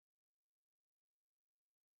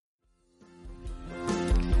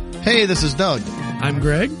Hey, this is Doug. I'm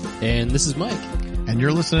Greg. And this is Mike. And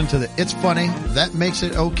you're listening to the It's Funny, That Makes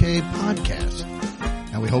It Okay podcast.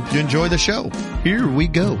 And we hope you enjoy the show. Here we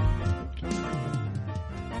go.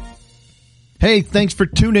 Hey, thanks for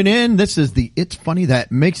tuning in. This is the It's Funny,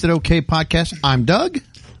 That Makes It Okay podcast. I'm Doug.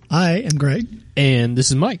 I am Greg. And this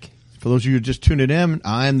is Mike. For those of you who just tuned in,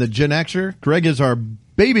 I'm the Gen Xer. Greg is our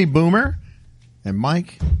baby boomer. And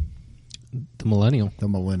Mike, The millennial. the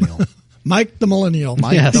millennial. Mike the Millennial.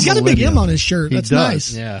 Mike Yes. the He's got a big millennial. M on his shirt. He That's does.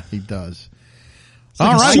 nice. Yeah. He does. Like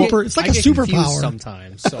All a right. super- it's like I a get confused superpower.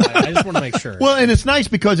 sometimes, so I just want to make sure. Well, and it's nice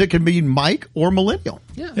because it can be Mike or millennial.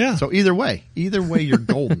 Yeah. So either way, you're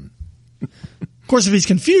golden. Of course, if he's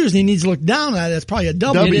confused and he needs to look down at it, it's probably a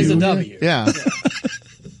W. It is a W. Yeah.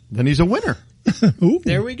 Then he's a winner. Ooh.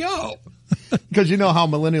 There we go. Because you know how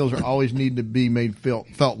millennials are always need to be made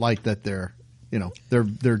felt like that they're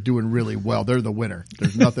doing really well. They're the winner.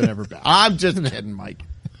 There's nothing ever bad. I'm just kidding, Mike.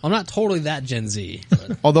 I'm not totally that Gen Z.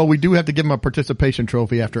 But Although we do have to give him a participation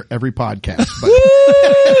trophy after every podcast.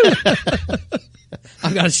 But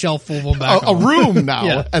I've got a shelf full of them back a home. room now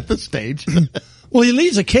Yeah. at this stage. Well, he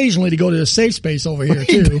leaves occasionally to go to a safe space over here,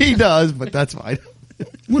 too. he does, but that's fine.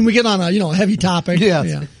 When we get on a heavy topic.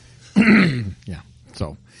 Yes. Yeah. Yeah.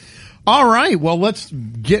 So, all right. Well, let's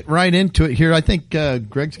get right into it here. I think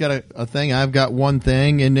Greg's got a thing. I've got one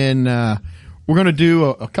thing, and then we're going to do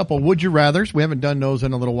a couple Would You Rathers. We haven't done those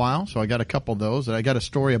in a little while, so I got a couple of those. And I got a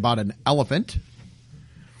story about an elephant.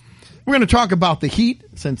 We're going to talk about the heat,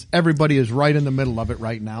 since everybody is right in the middle of it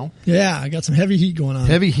right now. Yeah, I got some heavy heat going on.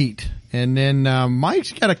 Heavy heat. And then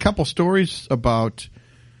Mike's got a couple stories about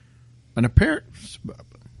a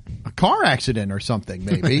car accident or something,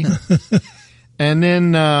 maybe. And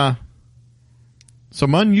then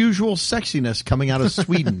some unusual sexiness coming out of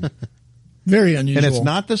Sweden. Very unusual. And it's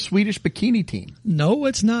not the Swedish bikini team. No,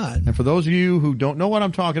 it's not. And for those of you who don't know what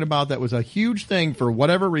I'm talking about, that was a huge thing for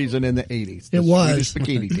whatever reason in the 80s. The It was. Swedish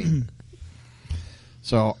bikini team.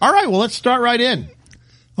 So, all right, well, let's start right in.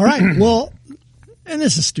 All right. Well, and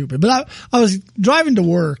this is stupid, but I was driving to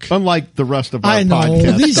work. Unlike the rest of our I know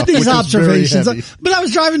podcast these stuff, which is very observations, heavy. but I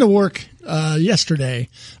was driving to work yesterday,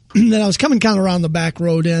 and I was coming kind of around the back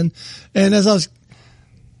road in, and as I was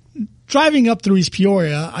driving up through East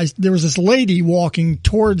Peoria, there was this lady walking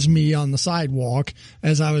towards me on the sidewalk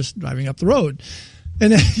as I was driving up the road.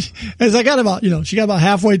 And as I got she got about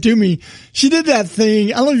halfway to me, she did that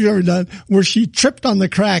thing, I don't know if you've ever done, where she tripped on the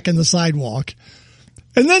crack in the sidewalk.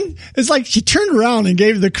 And then it's like she turned around and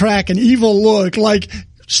gave the crack an evil look, like,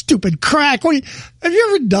 stupid crack. Have you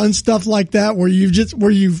ever done stuff like that where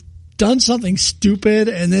you've done something stupid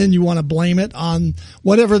and then you want to blame it on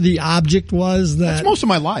whatever the object was That's most of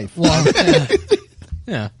my life. Well,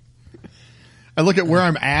 yeah. I look at where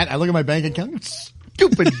I'm at. I look at my bank account.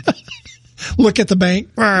 Stupid, look at the bank?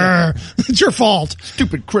 It's your fault.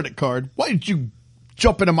 stupid credit card. Why did you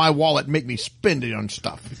jump into my wallet and make me spend it on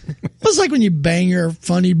stuff? It's like when you bang your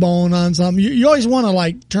funny bone on something. You always want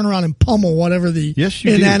to turn around and pummel whatever the Yes, you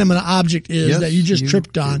do. inanimate object is Yes, that you just you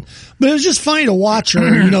tripped do. on. But it was just funny to watch her.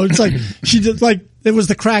 It's like she did, it was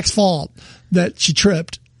the crack's fault that she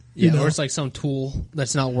tripped. Yeah, or it's like some tool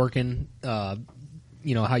that's not working, how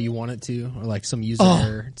you want it to, or like some user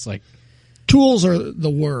error. It's like, Tools are the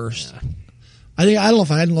worst. Yeah. I don't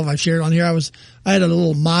know if I shared it on here. I had a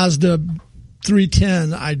little Mazda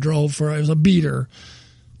 310 I drove it was a beater.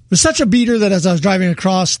 It was such a beater that as I was driving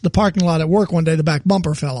across the parking lot at work one day, the back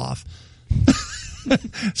bumper fell off.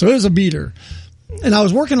 So it was a beater. And I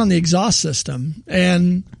was working on the exhaust system,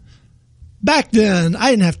 and back then I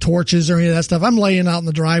didn't have torches or any of that stuff. I'm laying out in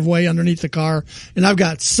the driveway underneath the car, and I've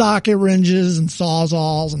got socket wrenches and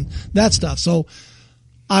sawzalls and that stuff. So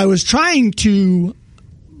I was trying to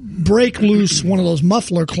break loose one of those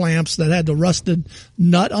muffler clamps that had the rusted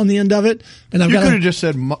nut on the end of it, and You could have just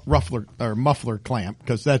said muffler clamp,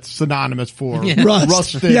 because that's synonymous for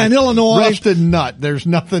rusted. Yeah, in Illinois, rusted nut. There's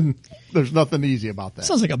nothing easy about that.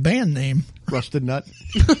 sounds like a band name. Rusted nut.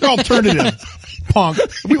 Alternative punk.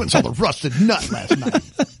 We went and saw the rusted nut last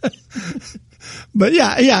night. But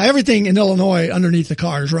yeah, everything in Illinois underneath the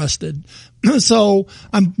car is rusted. So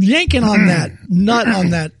I'm yanking on that nut on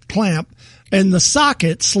that clamp, and the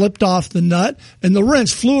socket slipped off the nut, and the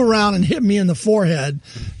wrench flew around and hit me in the forehead.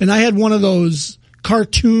 And I had one of those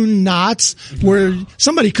cartoon knots where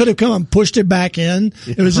somebody could have come and pushed it back in.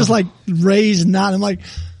 It was just like raised knot. I'm like,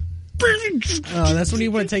 that's when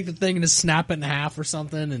you want to take the thing and just snap it in half or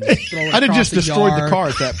something and throw it I'd have across just destroyed the yard. car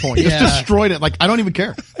at that point. Just Yeah. destroyed it. Like, I don't even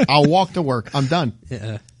care. I'll walk to work. I'm done.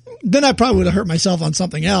 Yeah. then I probably would have hurt myself on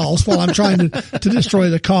something else while I'm trying to destroy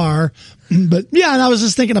the car. But yeah, and I was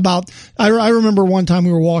just thinking about, I remember one time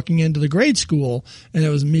we were walking into the grade school and it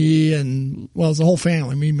was me and, well, it was the whole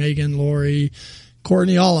family, me, Megan, Lori,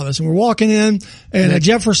 Courtney, all of us. And we're walking in and at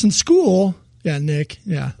Jefferson School. Yeah, Nick.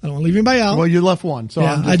 Yeah. I don't want to leave anybody out. Well, you left one, so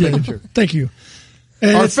yeah, I'm just I did. making sure. Thank you.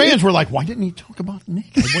 And Our fans were like, why didn't he talk about Nick?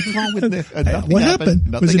 What's wrong with Nick? What happened?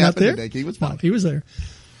 Nothing Was he not happened there? to Nick. He was fine. No, he was there.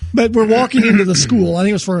 But we're walking into the school. I think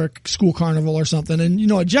it was for a school carnival or something. And, you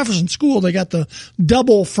know, at Jefferson School, they got the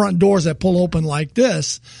double front doors that pull open like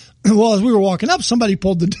this. Well, as we were walking up, somebody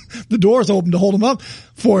pulled the doors open to hold them up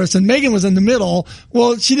for us. And Megan was in the middle.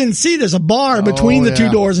 Well, she didn't see there's a bar between the two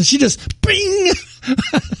doors. And she just, bing,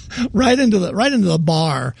 right into the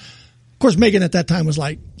bar. Of course, Megan at that time was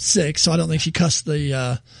like 6, so I don't think she cussed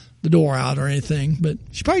the door out or anything. But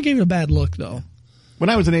she probably gave it a bad look, though. When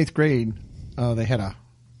I was in 8th grade,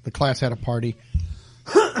 the class had a party.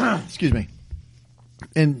 Excuse me.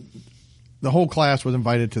 And the whole class was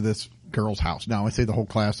invited to this girl's house. Now, I say the whole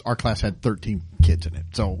class. Our class had 13 kids in it.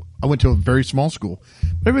 So I went to a very small school.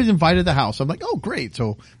 Everybody's invited to the house. I'm like, oh, great.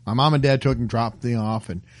 So my mom and dad took and dropped me off.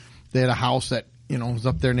 And they had a house that, you know, was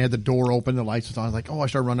up there and they had the door open. The lights was on. I was like, oh, I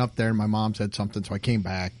should run up there. And my mom said something. So I came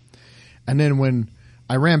back. And then when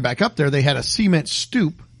I ran back up there, they had a cement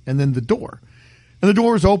stoop and then the door. And the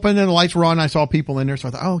door was open and the lights were on. I saw people in there. So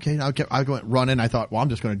I thought, oh, okay. I went running. I thought, well, I'm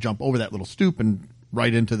just going to jump over that little stoop and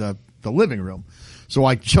right into the living room. So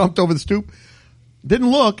I jumped over the stoop.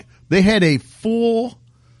 Didn't look. They had a full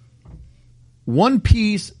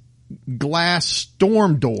one-piece glass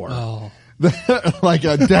storm door. Oh. Like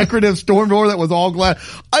a decorative storm door that was all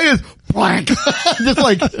glass. I just blank. Just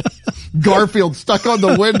like Garfield stuck on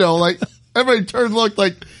the window. Like everybody turned and looked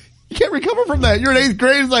like, you can't recover from that. You're in 8th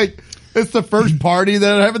grade. It's like, it's the first party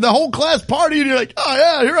that I'm having, the whole class party, and you're like, oh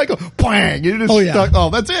yeah, here I go, bang! You just stuck. Oh,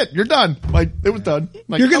 that's it. You're done. Like it was done.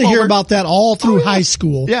 Like, you're going to hear about that all through high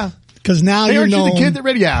school. Yeah, because now hey, you aren't know you the kid that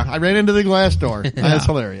read. Yeah, I ran into the glass door. That's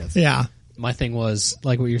hilarious. Yeah. My thing was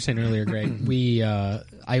like what you were saying earlier, Greg.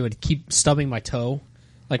 I would keep stubbing my toe,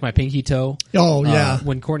 like my pinky toe. Oh yeah.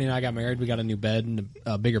 When Courtney and I got married, we got a new bed and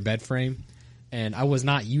a bigger bed frame, and I was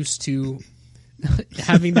not used to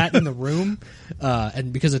having that in the room,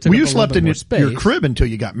 and because it took you up a slept little in bit more space. your crib until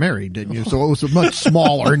you got married, didn't you? So it was much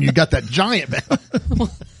smaller, and you got that giant bed.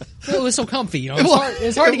 It was so comfy, you know.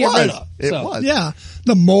 It's hard to get rid of. It was. Yeah.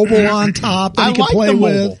 The mobile on top that I you can like play the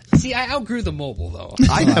with. mobile. See, I outgrew the mobile though.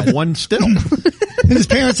 I have one still. His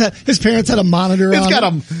parents had a monitor It's on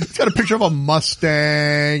got a picture of a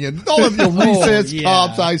Mustang and all of the recess yeah.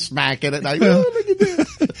 cups. I smack it, and I go, oh, look at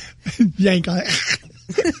this. yank on it.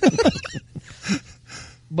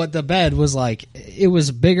 But the bed was like, it was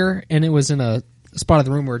bigger and it was in a spot of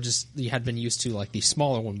the room where just you had been used to like the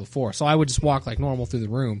smaller one before. So I would just walk like normal through the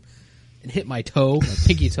room and hit my toe, my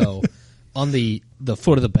pinky toe, on the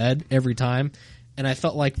foot of the bed every time. And I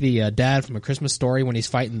felt like the dad from A Christmas Story when he's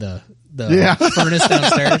fighting the furnace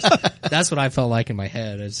downstairs. That's what I felt like in my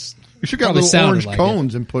head. You should got little orange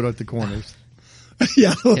cones and put at the corners.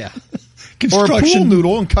 Yeah. Yeah. Or a pool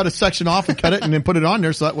noodle and cut a section off and cut it and then put it on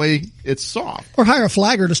there so that way it's soft. Or hire a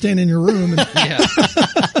flagger to stand in your room. And Yeah.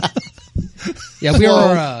 Yeah,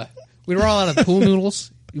 we were all out of pool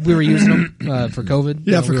noodles. We were using them for COVID.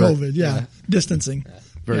 yeah, for COVID. Yeah. Distancing.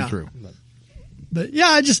 Very true. But yeah,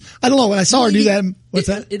 I don't know. When I saw her do that, what's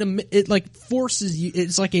that? It like forces you.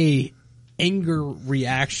 It's like a anger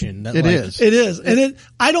reaction. That It like, is. It is. And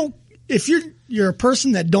if you're a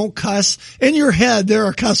person that don't cuss, in your head there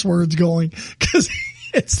are cuss words going because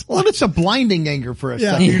it's Well, like, it's a blinding anger for a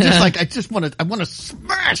Yeah. second. You're just like, I want to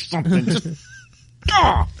smash something. Just,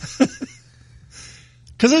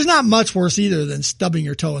 because there's not much worse either than stubbing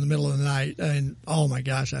your toe in the middle of the night. And oh my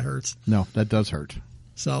gosh, that hurts. No, that does hurt.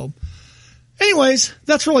 So anyways,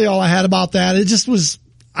 that's really all I had about that. It just was,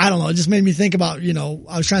 I don't know. It just made me think about,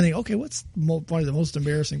 I was trying to think, okay, what's probably the most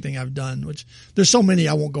embarrassing thing I've done, which there's so many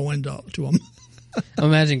I won't go into them.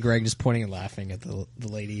 Imagine Greg just pointing and laughing at the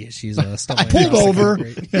lady. She's I stumbling pulled across the over.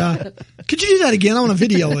 concrete. Yeah. Could you do that again? I want to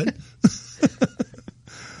video it.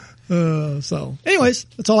 So anyways,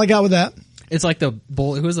 that's all I got with that. It's like the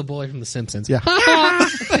bully. Who was the bully from The Simpsons? Yeah. I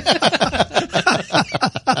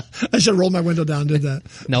should have rolled my window down and did that.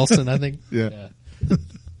 Nelson, I think. Yeah.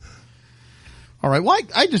 All right. Well,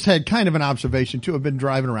 I just had kind of an observation too. I've been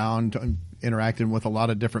driving around and interacting with a lot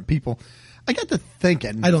of different people. I got to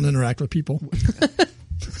thinking. I don't interact with people.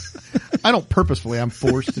 I don't purposefully. I'm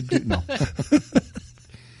forced to do. No.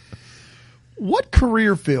 What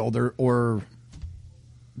career field or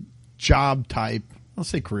job type? I'll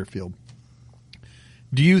say career field.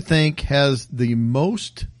 Do you think has the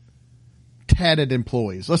most tatted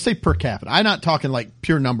employees, let's say per capita, I'm not talking like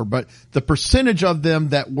pure number, but the percentage of them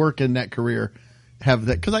that work in that career have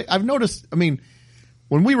that. Cause I've noticed, I mean,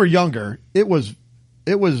 when we were younger, there was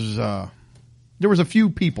a few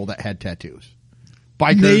people that had tattoos.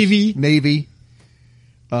 Bikers, Navy.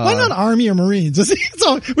 Why not Army or Marines?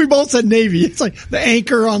 So we both said Navy. It's like the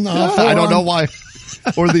anchor on the I don't know why.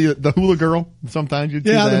 Or the hula girl. Sometimes you'd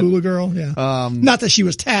see that. The hula girl. Yeah. Not that she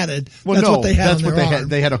was tatted. Well, that's no, what they had. That's what they had.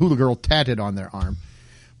 They had a hula girl tatted on their arm.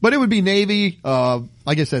 But it would be Navy.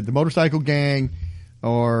 Like I said, the motorcycle gang,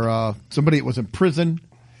 or somebody that was in prison.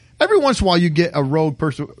 Every once in a while, you get a rogue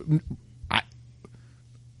person.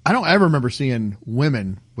 I don't ever remember seeing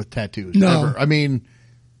women with tattoos. No. Ever. I mean,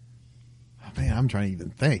 man, I'm trying to even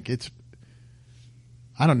think.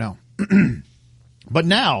 I don't know. But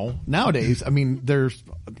nowadays, I mean, there's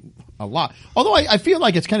a lot. Although I feel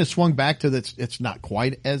like it's kind of swung back to that it's not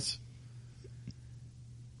quite as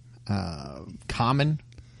common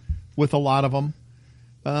with a lot of them.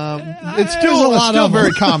 It's still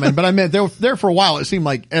very common, but I meant there for a while. It seemed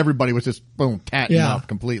like everybody was just boom tatting up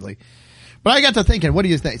completely. But I got to thinking, what do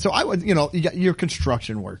you think? So I would, you got your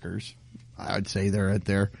construction workers. I would say they're at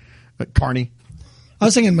their Carney. I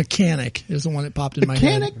was thinking mechanic is the one that popped in my head.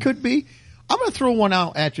 Mechanic could be. I'm going to throw one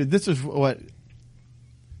out at you. This is what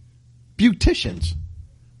beauticians.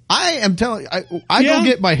 I am telling you, I go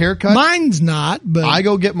get my hair cut. Mine's not, but I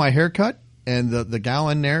go get my hair cut, and the gal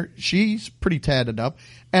in there, she's pretty tatted up.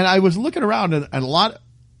 And I was looking around, and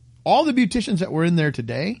all the beauticians that were in there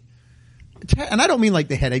today, and I don't mean like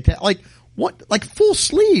they had a tat, like full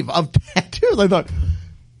sleeve of tattoos. I thought,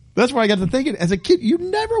 that's where I got to thinking. As a kid, you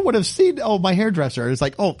never would have seen, my hairdresser. It's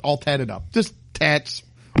like, all tatted up. Just tats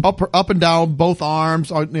up and down both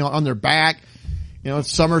arms, on their back.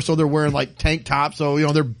 It's summer, so they're wearing like tank tops. So,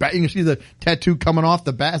 their back, you can see the tattoo coming off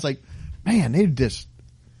the back. It's like, man,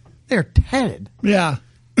 they're tatted. Yeah.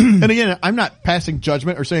 And again, I'm not passing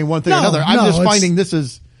judgment or saying one thing or another. I'm just finding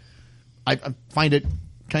I find it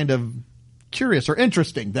kind of curious or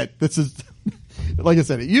interesting that this is, like I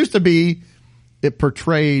said, it used to be, it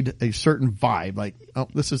portrayed a certain vibe, like, oh,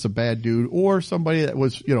 this is a bad dude, or somebody that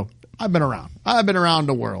was, I've been around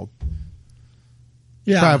the world.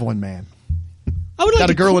 Yeah. Traveling man. I would like got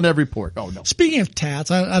a girl in every port. Oh, no. Speaking of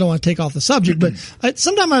tats, I don't want to take off the subject, but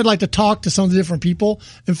sometimes I would like to talk to some of the different people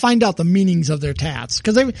and find out the meanings of their tats.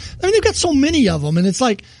 Because they've got so many of them, and it's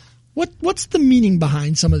like, what's the meaning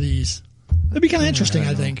behind some of these? It'd be kind of interesting,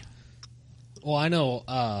 I think. Well, I know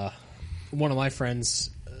one of my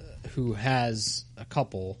friends who has a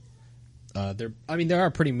couple. They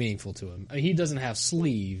are pretty meaningful to him. He doesn't have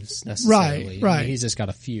sleeves necessarily. Right. He's just got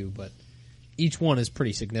a few, but each one is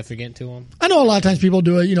pretty significant to him. I know a lot of times people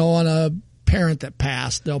do it, on a parent that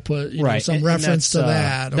passed. They'll put some reference to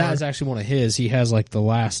that. That is actually one of his. He has like the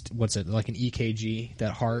last, like an EKG,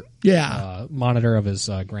 that heart monitor of his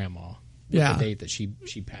grandma. With the date that she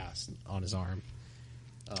passed on his arm.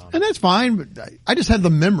 And that's fine, but I just had the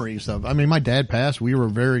memories of, my dad passed. We were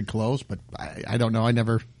very close, but I don't know.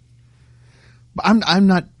 I'm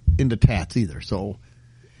not into tats either. So,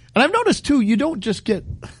 and I've noticed too, you don't just get,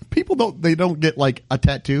 they don't get like a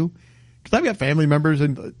tattoo. Cause I've got family members,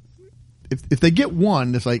 and if they get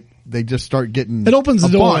one, it's like they just start getting, it opens the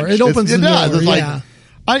door. Bunch. It opens the door. It's yeah.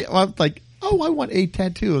 like, I'm like, I want a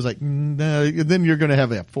tattoo. I was like, no, then you're going to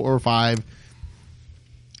have 4 or 5.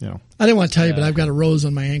 I didn't want to tell you, but I've got a rose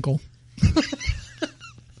on my ankle.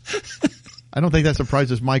 I don't think that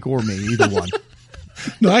surprises Mike or me, either one.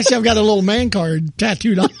 No, actually, I've got a little man card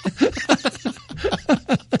tattooed on.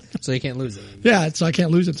 So you can't lose it. Yeah, so I can't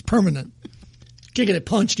lose it. It's permanent. Can't get it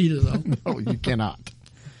punched either, though. No, you cannot.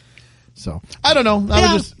 So, I don't know.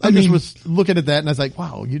 I just was looking at that, and I was like,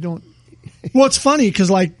 wow, you don't. Well, it's funny, because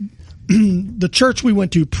like the church we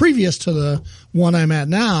went to previous to the one I'm at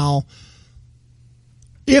now,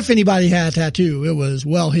 if anybody had a tattoo, it was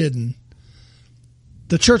well hidden.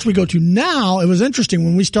 The church we go to now, it was interesting.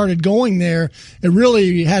 When we started going there, it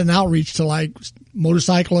really had an outreach to like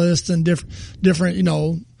motorcyclists and different,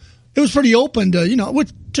 it was pretty open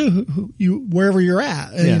to, wherever you're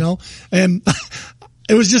at, and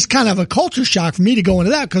it was just kind of a culture shock for me to go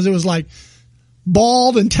into that, because it was like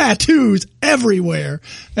bald and tattoos everywhere.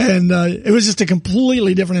 And, it was just a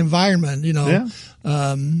completely different environment, Yeah.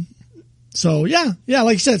 So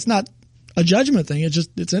like you said, it's not a judgment thing.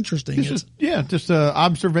 It's interesting. It's just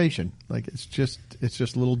observation. Like it's just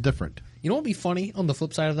a little different. You know what would be funny on the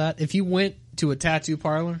flip side of that? If you went to a tattoo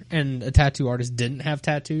parlor and a tattoo artist didn't have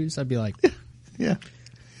tattoos, I'd be like, yeah.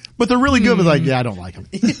 But they're really good with like, I don't like them.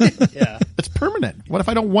 Yeah. It's permanent. What if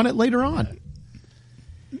I don't want it later on?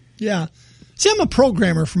 Yeah. See, I'm a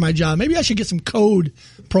programmer for my job. Maybe I should get some code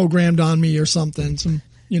programmed on me or something. Some,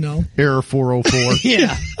 Error 404.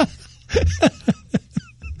 Yeah.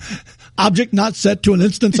 object not set to an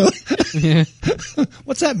instance of.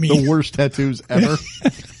 What's that mean? The worst tattoos ever.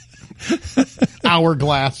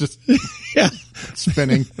 Hourglass just Yeah.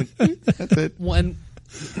 spinning. That's it. One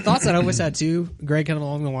thoughts that I always had too, Greg, kind of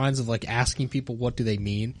along the lines of like asking people what do they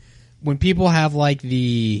mean when people have like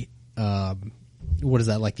the what is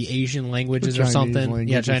that, like the Asian languages or Chinese something? language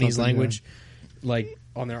Yeah, or Chinese something, language, like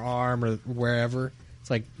on their arm or wherever. It's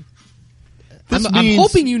like This I'm means-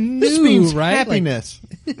 hoping you knew, This means right? Like, happiness.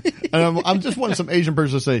 And I'm just wanting some Asian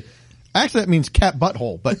person to say, actually, that means cat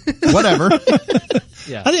butthole, but whatever.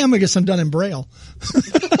 yeah. I think I'm going to get some done in Braille.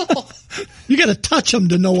 You got to touch them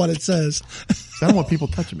to know what it says. I don't want people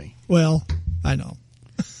touching me. Well, I know.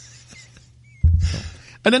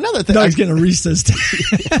 And another thing, Doug's getting a Reese's.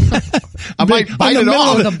 I might bite it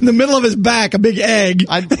off. In the middle of his back, a big egg.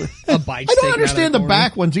 I a bite. don't sticking out understand of the corner.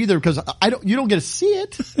 back ones either because you don't get to see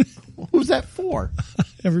it. Who's that for?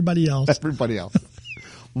 Everybody else. Everybody else.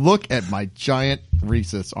 Look at my giant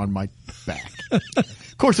Reese's on my back.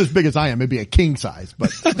 Of course, as big as I am, it'd be a king size,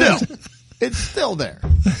 but still, it's still there.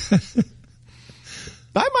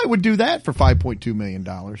 I would do that for $5.2 million.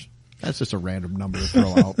 That's just a random number to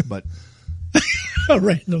throw out, but A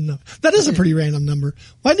random number. That is a pretty random number.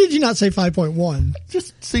 Why did you not say 5.1?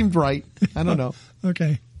 just seemed right. I don't know.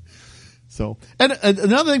 Okay. So, and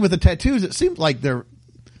another thing with the tattoos, it seems like they're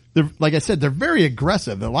like I said, they're very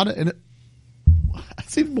aggressive. A lot of, and it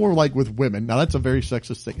seems more like with women. Now that's a very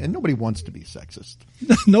sexist thing, and nobody wants to be sexist.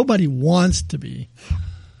 Nobody wants to be.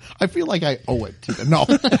 I feel like I owe it to them. No.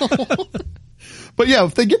 But yeah,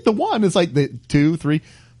 if they get the one, it's like the 2, 3.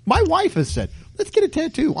 My wife has said, let's get a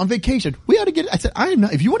tattoo on vacation. We ought to get it. I said, I am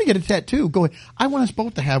not. If you want to get a tattoo, go ahead. I want us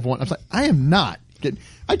both to have one. I was like, I am not.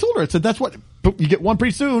 I told her, I said, that's what, you get one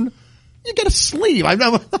pretty soon. You get a sleeve. I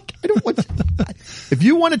don't want, if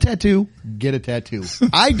you want a tattoo, get a tattoo.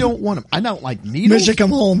 I don't want them. I don't like needles. Misha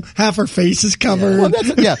come home, half her face is covered. Well,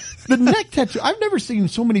 the neck tattoo. I've never seen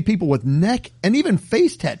so many people with neck and even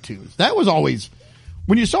face tattoos. That was always,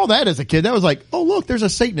 when you saw that as a kid, that was like, oh look, there's a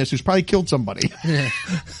Satanist who's probably killed somebody.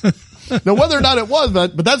 Now whether or not it was,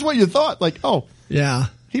 but that's what you thought. Like, oh, Yeah.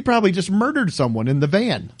 he probably just murdered someone in the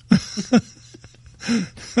van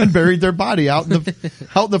and buried their body out in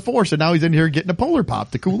the forest, and now he's in here getting a Polar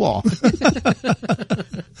Pop to cool off.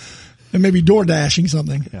 And maybe door dashing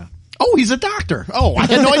something. Yeah. Oh, he's a doctor. Oh, I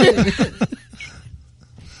had no idea.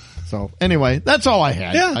 So anyway, that's all I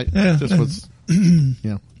had. Yeah. Just was,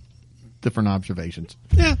 different observations.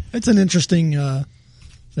 Yeah. It's an interesting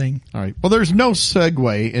thing. All right. Well, there's no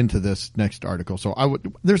segue into this next article. So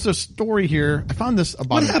there's a story here. I found this about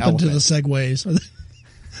What an happened to the elephant. segues?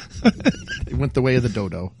 It went the way of the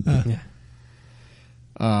dodo. Yeah.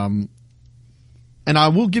 And I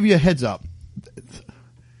will give you a heads up.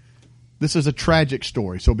 This is a tragic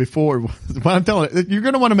story. So before, what I'm telling you, you're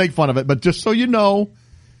going to want to make fun of it, but just so you know,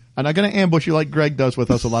 I'm not going to ambush you like Greg does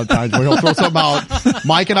with us a lot of times where he'll throw something out.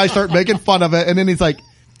 Mike and I start making fun of it, and then he's like,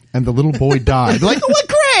 and the little boy died. Like, what,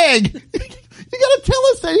 Greg? You got to tell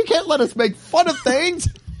us that. You can't let us make fun of things.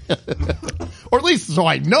 Or at least so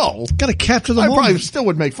I know. Got to capture the I moment. probably still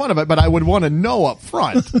would make fun of it, but I would want to know up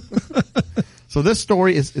front. So this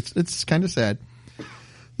story is, it's kind of sad.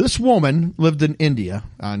 This woman lived in India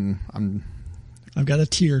I've got a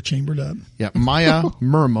tear chambered up. Maya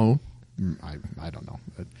Murmu. I don't know.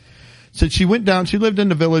 Said she lived in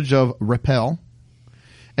the village of Repel,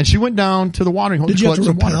 and she went down to the watering hole. Did you have to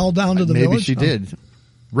collect some rappel water. down to the Maybe village? she Oh. did.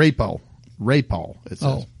 Rapal, it says.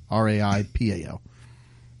 Oh. Raipal.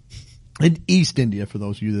 In East India, for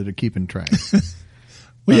those of you that are keeping track.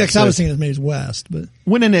 Well, yeah, because I was says- thinking it's maybe it's west, but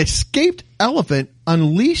When an escaped elephant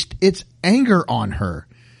unleashed its anger on her,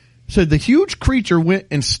 so the huge creature went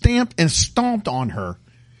and stamped and stomped on her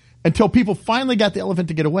until people finally got the elephant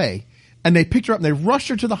to get away. And they picked her up and they rushed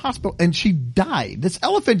her to the hospital and she died. This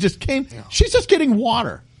elephant just came. She's just getting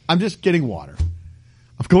water. I'm just getting water.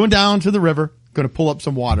 I'm going down to the river, going to pull up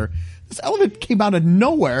some water. This elephant came out of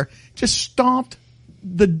nowhere, just stomped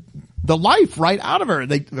the life right out of her.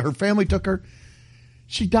 Her family took her.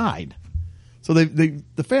 She died. So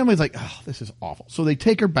the family's like, oh, this is awful. So they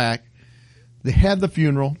take her back. They had the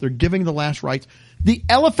funeral. They're giving the last rites. The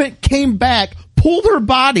elephant came back, pulled her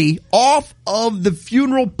body off of the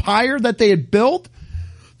funeral pyre that they had built,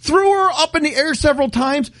 threw her up in the air several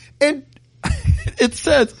times, and it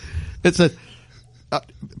says,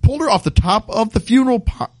 pulled her off the top of the funeral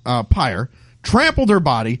pyre, trampled her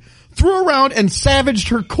body, threw around and savaged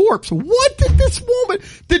her corpse. What did this woman,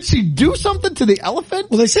 did she do something to the elephant?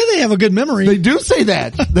 Well, they say they have a good memory. They do say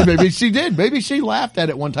that. Maybe she did. Maybe she laughed at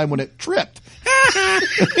it one time when it tripped.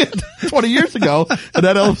 20 years ago. And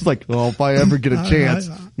that elephant's like, oh, if I ever get a chance,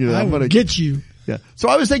 I'm going to get you. Yeah. So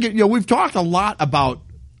I was thinking, we've talked a lot about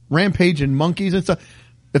rampaging monkeys and stuff.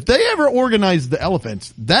 If they ever organize the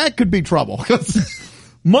elephants, that could be trouble. Because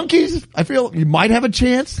monkeys, I feel you might have a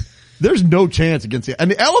chance. There's no chance against it. And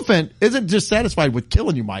the elephant isn't just satisfied with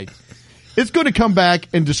killing you, Mike. It's going to come back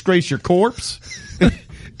and disgrace your corpse.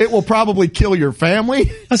 It will probably kill your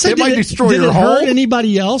family. It might destroy your home. Did it hurt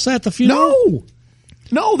anody else at the funeral?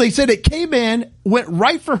 No, they said it came in, went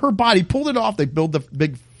right for her body, pulled it off. They built the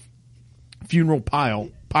big funeral pyre.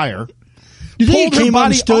 You think it came up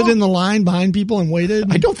and stood in the line behind people and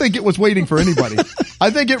waited? I don't think it was waiting for anybody. I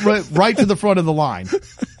think it went right to the front of the line.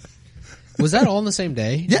 Was that all on the same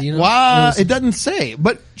day? Yeah. Do you know? Well, it doesn't say,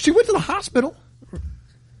 but she went to the hospital,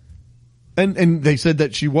 and they said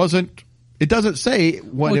that she wasn't. It doesn't say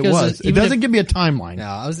when it was. It doesn't give me a timeline.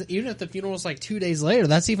 No, even if the funeral was like 2 days later,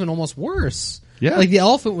 that's even almost worse. Yeah. Like the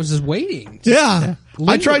elephant was just waiting. Yeah.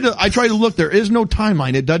 I tried to look. There is no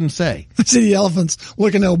timeline. It doesn't say. See the elephants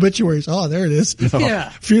looking at obituaries. Oh, there it is. Yeah.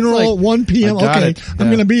 Funeral Like, 1 p.m. Okay. I'm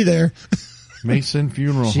going to be there. Mason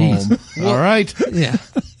Funeral Home. All right. Yeah.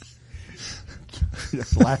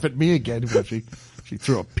 Laugh at me again when she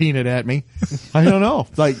threw a peanut at me. I don't know.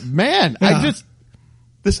 Like, man,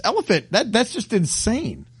 this elephant, that's just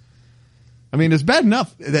insane. I mean, it's bad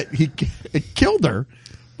enough that it killed her,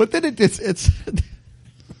 but then it's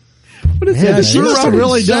what is that? She must have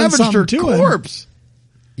really done something her to corpse.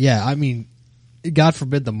 Yeah, I mean, God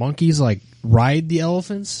forbid the monkeys like ride the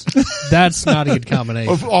elephants. That's not a good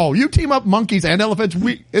combination. Oh, you team up monkeys and elephants,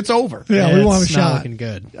 it's over. Yeah, we want a It's not shot. looking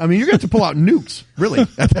good. I mean, you're going to have to pull out nukes, really,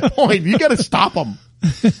 at that point. You got to stop them.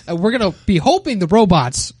 We're going to be hoping the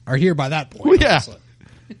robots are here by that point. Well, yeah. honestly.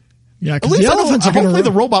 Yeah, At because least the elephants are going hopefully to.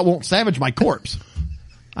 the robot won't savage my corpse.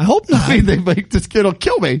 I hope not. I mean, they make this kid will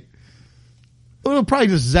kill me. It'll probably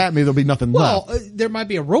just zap me. There'll be nothing Well, left. there might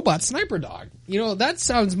be a robot sniper dog. That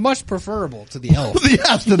sounds much preferable to the elephant.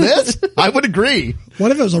 Yes, to this, I would agree. What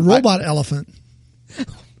if it was a robot elephant?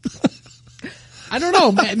 I don't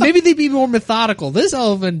know. Maybe they'd be more methodical. This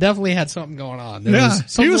elephant definitely had something going on. There Yeah,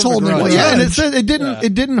 some he was sort of holding it grudge. with Yeah, and it edge. said it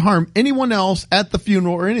didn't harm anyone else at the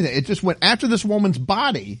funeral or anything. It just went after this woman's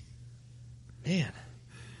body, Man.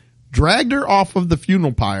 dragged her off of the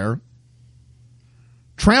funeral pyre,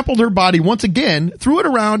 trampled her body once again, threw it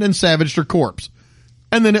around, and savaged her corpse.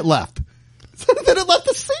 And then it left. Then it left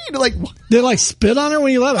the scene. Like, They like spit on her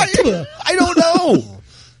when you let her. I don't know.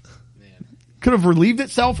 Could have relieved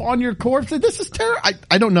itself on your corpse. This is terrible.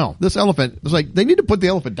 I don't know. This elephant, it's like, they need to put the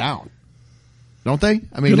elephant down. Don't they?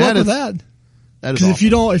 I mean, Good luck that is, with that. that is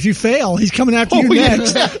Because if you fail, he's coming after you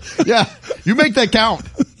next. Yeah. You make that count.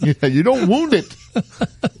 Yeah, you don't wound it.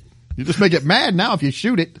 You just make it mad now if you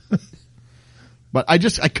shoot it. But I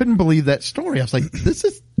couldn't believe that story. I was like, That's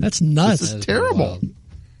nuts. this That is is terrible. wild.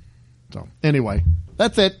 So anyway,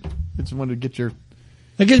 that's it. I just wanted to get your,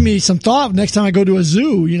 That gives me some thought next time I go to a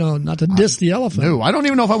zoo, not to diss the elephant. no, I don't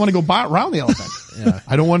even know if I want to go around the elephant. Yeah.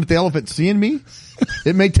 I don't want the elephant seeing me.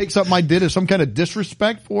 It may take something I did as some kind of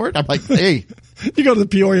disrespect for it. I'm like, hey, You go to the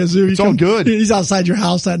Peoria Zoo. It's all good. He's outside your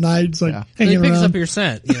house that night. It's like Yeah. He hanging picks around. up your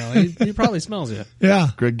scent. He probably smells you. Yeah.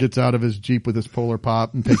 Greg gets out of his Jeep with his Polar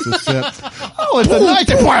Pop and takes a sip. Oh, it's a nice.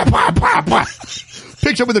 Blah, blah, blah, blah.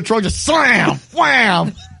 Picks up with the truck, just slam,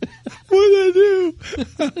 wham. What did I do?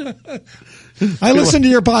 I listened to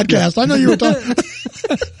your podcast. I know you were talking.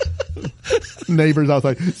 Neighbors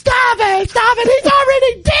outside. Stop it, he's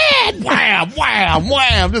already dead. Wham, wham,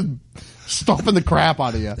 wham. Just stomping the crap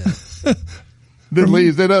out of you. Then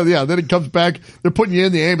leaves. Then it comes back. They're putting you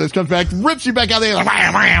in the ambulance. Comes back, rips you back out there. Like,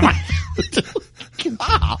 wham, wham, wham.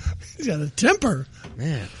 Ah. He's got a temper.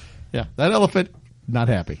 Man. Yeah, that elephant, not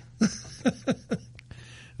happy.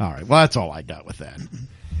 All right, well, that's all I got with that.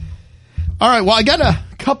 All right, well, I got a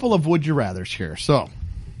couple of would you rathers here. So,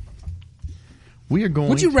 we are going.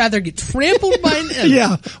 Would you rather get trampled by an elephant?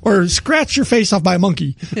 Yeah. Or scratch your face off by a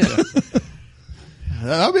monkey.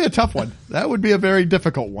 That would be a tough one. That would be a very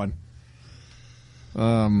difficult one.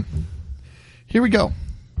 Here we go.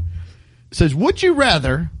 It says, would you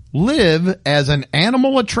rather live as an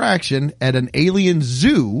animal attraction at an alien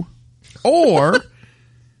zoo or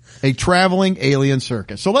a traveling alien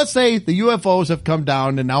circus? So let's say the UFOs have come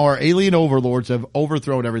down and now our alien overlords have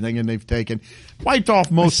overthrown everything and they've wiped off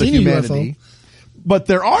most of I've seen a humanity. But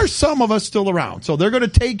there are some of us still around. So they're going to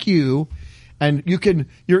take you and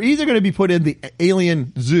you're either going to be put in the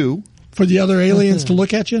alien zoo For the other aliens to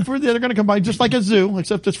look at you? They're going to come by just like a zoo,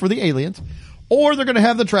 except it's for the aliens. Or they're going to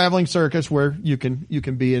have the traveling circus where you can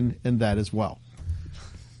be in that as well.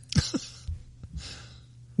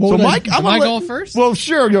 So, Mike, am I going first? Well,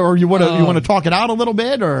 sure. Or you want to talk it out a little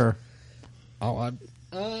bit, or or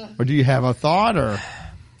do you have a thought? Or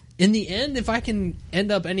in the end, if I can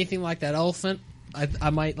end up anything like that elephant, I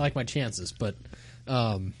might like my chances. But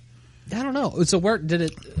I don't know. So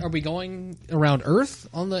are we going around Earth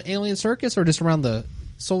on the alien circus, or just around the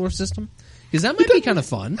solar system? Because that might be kind of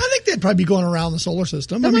fun. I think they'd probably be going around the solar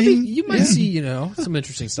system. You might see, some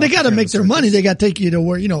interesting stuff. They got to make their money. They got to take you to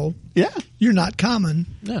where, you're not common.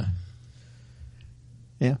 Yeah.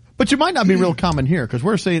 Yeah. But you might not be real common here, because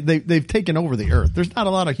we're saying they've taken over the Earth. There's not a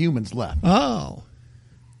lot of humans left. Oh.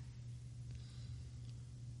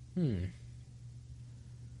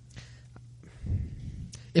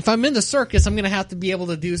 If I'm in the circus, I'm going to have to be able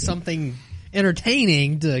to do something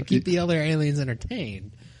entertaining to keep the other aliens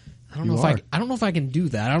entertained. I don't know if I can do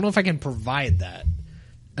that. I don't know if I can provide that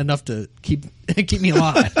enough to keep me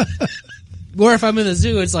alive. Or if I'm in the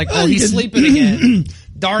zoo, it's like, oh, he's sleeping again.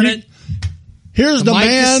 Darn it. Here's the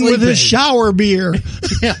man with his shower beer.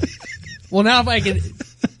 Yeah. Well, now if I can,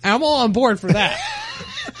 I'm all on board for that.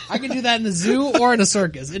 I can do that in the zoo or in a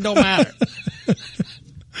circus. It don't matter.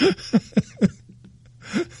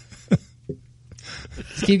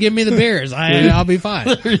 Just keep giving me the beers. I'll be fine.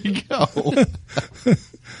 There you go.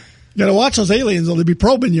 You gotta watch those aliens, or they'll be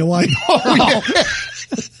probing you like. Oh, yeah.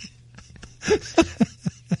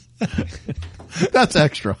 That's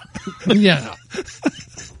extra. Yeah.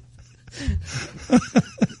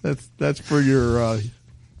 That's for your,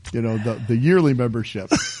 the yearly membership.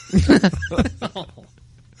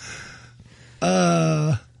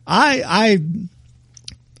 I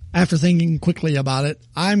after thinking quickly about it,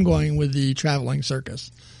 I'm going with the traveling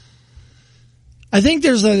circus. I think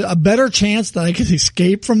there's a better chance that I could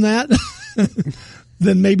escape from that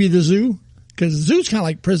than maybe the zoo, because the zoo's kind of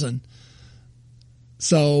like prison.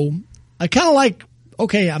 So I kind of like,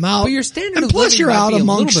 okay, I'm out. But your standard and of plus living you're might out be a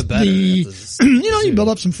amongst little bit better the, at the you build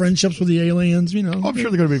up some friendships with the aliens, I'm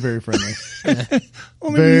sure they're going to be very friendly.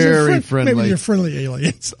 Well, very friendly. Maybe they're friendly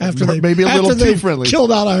aliens after they Maybe a little too friendly.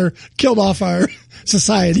 Killed off our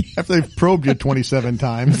society. After they've probed you 27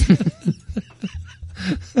 times.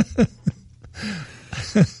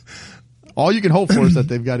 All you can hope for is that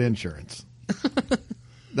they've got insurance.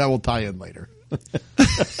 That will tie in later.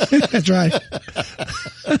 That's right.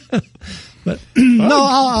 But no,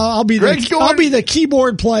 I'll be the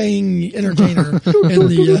keyboard playing entertainer in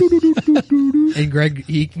the. And Greg,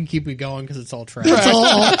 he can keep it going because it's all tracks.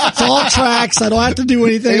 It's all tracks. I don't have to do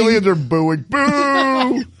anything. Aliens are booing.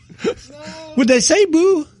 Boo! Would they say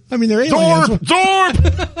boo? I mean, they're aliens.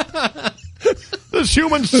 Zorb! This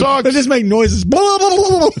human sucks. They just make noises. Blah, blah,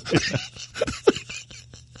 blah, blah.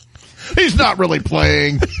 He's not really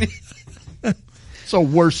playing. It's the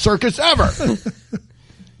worst circus ever.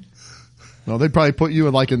 No, they'd probably put you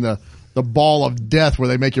in the ball of death where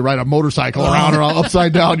they make you ride a motorcycle around or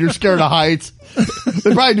upside down. You're scared of heights.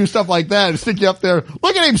 They'd probably do stuff like that and stick you up there.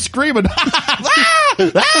 Look at him screaming.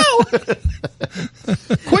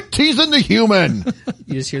 Quit teasing the human.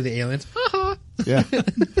 You just hear the aliens. Yeah.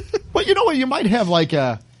 But you know what? You might have like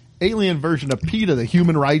a alien version of PETA, the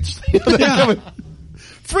human rights. Yeah.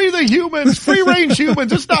 Free the humans, free range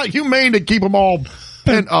humans. It's not humane to keep them all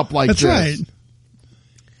pent up like That's this. Right.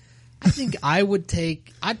 I think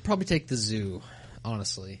I'd probably take the zoo,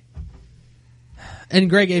 honestly. And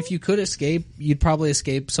Greg, if you could escape, you'd probably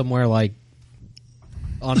escape somewhere like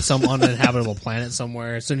on some uninhabitable planet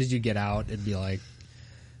somewhere. As soon as you get out, it'd be like,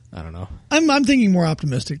 I don't know. I'm thinking more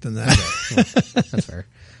optimistic than that. Well, that's fair.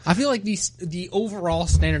 I feel like the overall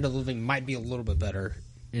standard of living might be a little bit better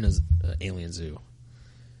in an alien zoo.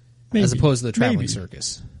 Maybe. As opposed to the traveling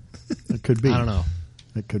circus. It could be. I don't know.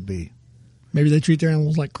 It could be. Maybe they treat their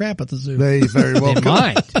animals like crap at the zoo. They very well They could.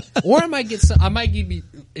 might. Or I might be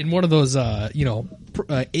in one of those,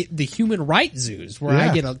 the human rights zoos where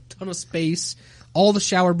I get a ton of space, all the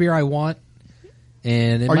shower beer I want.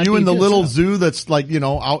 And are you in the little zoo that's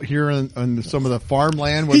out here in some of the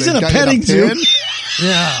farmland? Where He's in a petting zoo.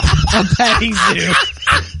 Yeah, a petting zoo.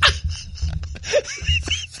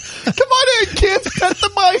 Come on in, kids. Pet the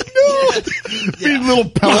mic. No. Feed little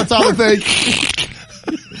pellets out of the thing.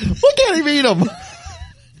 Look at him eat them.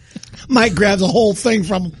 Mike grabs the whole thing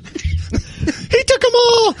from him. He took them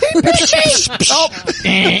all.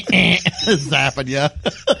 Zapping you.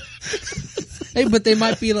 Hey, but they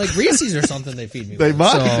might be like Reese's or something they feed me They with,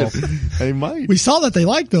 might. so- They might. We saw that they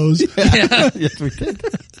like those. Yeah. Yes, we did.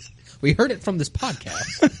 We heard it from this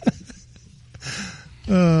podcast.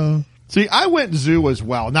 See, I went zoo as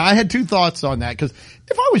well. Now, I had two thoughts on that because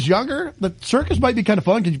if I was younger, the circus might be kind of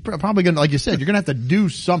fun because you're probably going to, like you said, you're going to have to do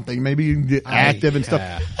something. Maybe you can get active and stuff.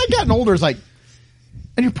 I've gotten older, it's like,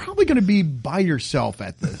 and you're probably going to be by yourself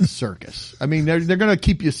at the circus. I mean, they're going to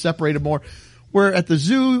keep you separated more. Where at the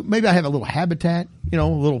zoo, maybe I have a little habitat, a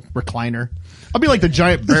little recliner. I'll be like the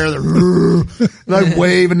giant bear that, and I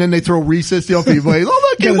wave, and then they throw Reese's. People wave.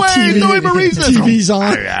 Oh, look, you wave, throw him a Reese's. TV's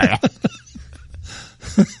on.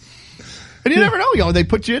 And you never know, they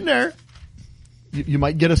put you in there. You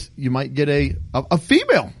might get a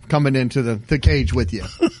female coming into the cage with you.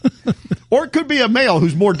 Or it could be a male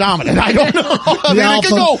who's more dominant. I don't know. I mean,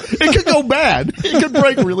 it could go bad. It could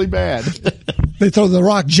break really bad. They throw the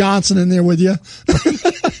Rock Johnson in there with you.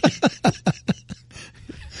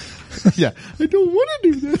 Yeah. I don't want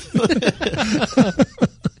to do this.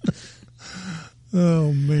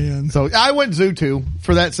 Oh man. So I went zoo too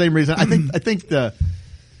for that same reason. I think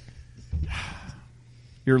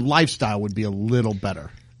your lifestyle would be a little better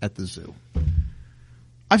at the zoo.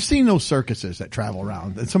 I've seen those circuses that travel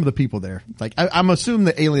around and some of the people there. Like I'm assuming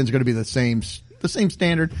the aliens are going to be the same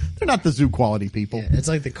standard. They're not the zoo quality people. Yeah, it's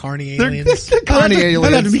like the carny aliens. They're carny aliens.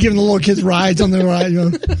 I'd have to be giving the little kids rides on the ride.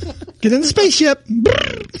 Get in the spaceship.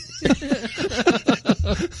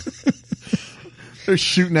 They're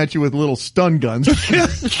shooting at you with little stun guns.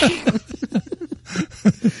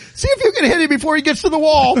 See if you can hit him before he gets to the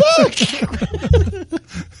wall.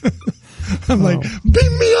 I'm like,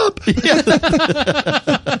 beam me up.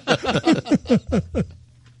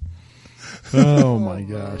 Oh my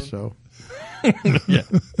gosh. So, yeah.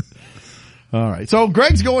 All right. So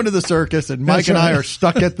Greg's going to the circus and Mike and I are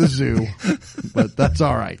stuck at the zoo, but that's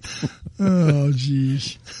all right. Oh,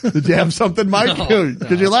 geez. Did you have something, Mike?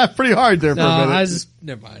 Because you laughed pretty hard there for a minute. I was just,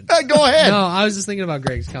 never mind. Go ahead. No, I was just thinking about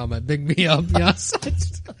Greg's comment. Big me up. Yes.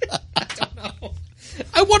 I don't know.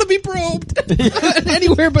 I want to be probed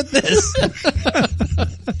anywhere but this.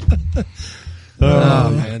 Oh,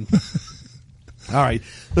 man. All right.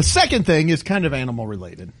 The second thing is kind of animal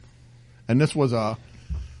related. And this was a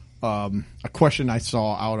question I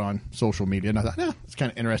saw out on social media. And I thought, it's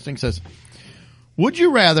kind of interesting. It says, would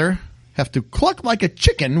you rather have to cluck like a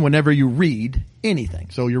chicken whenever you read anything?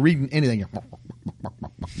 So you're reading anything.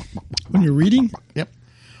 When you're reading? Yep.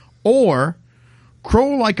 Or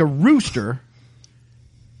crow like a rooster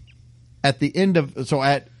at the end of,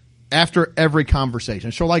 after every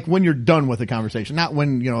conversation. So like when you're done with a conversation, not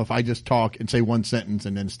when, if I just talk and say one sentence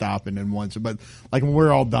and then stop and then once, but like when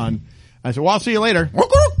we're all done, I say, well, I'll see you later. You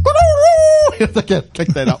have to kick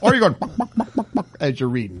that out. Or you're going as you're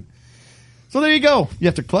reading. So there you go. You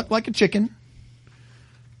have to cluck like a chicken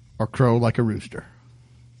or crow like a rooster.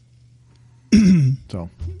 So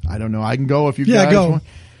I don't know. I can go if you guys go. want.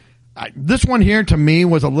 This one here to me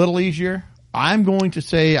was a little easier. I'm going to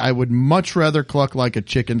say I would much rather cluck like a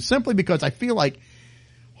chicken simply because I feel like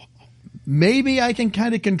maybe I can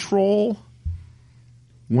kind of control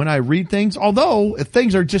when I read things. Although if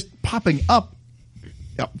things are just popping up,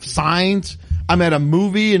 signs, I'm at a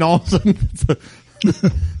movie and all of a sudden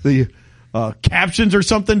the captions or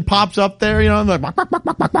something pops up there, I'm like,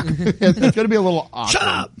 it's going to be a little awkward. Shut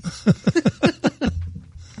up.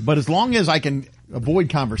 But as long as I can avoid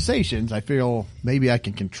conversations, I feel maybe I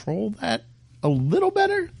can control that a little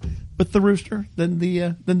better with the rooster than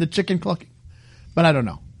the chicken clucking. But I don't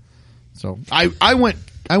know. So I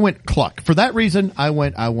went cluck. For that reason, I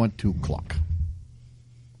want to cluck.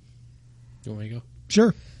 You want me to go?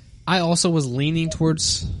 Sure. I also was leaning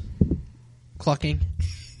towards clucking.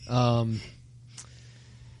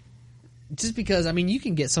 Just because, you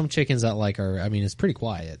can get some chickens that it's pretty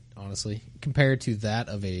quiet, honestly, compared to that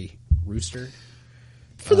of a rooster.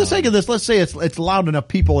 For the sake of this, let's say it's loud enough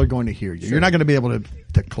people are going to hear you. Sure. You're not going to be able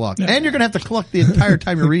to cluck. Yeah. And you're going to have to cluck the entire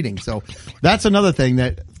time you're reading. So that's another thing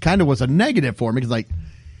that kind of was a negative for me. Because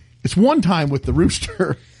it's one time with the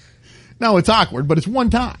rooster. No, it's awkward, but it's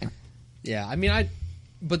one time. Yeah,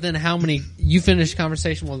 but then how many, you finish a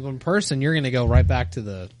conversation with one person, you're going to go right back to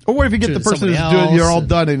the... Or what if you get the person who's doing, you're all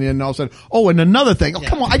done, and then all of a sudden, and another thing. Oh, yeah.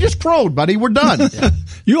 Come on, I just crowed, buddy. We're done. Yeah.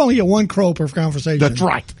 You only get one crow per conversation. That's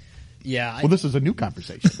right. Yeah. Well, this is a new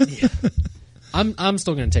conversation. Yeah. I'm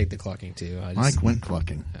still going to take the clucking, too. Mike went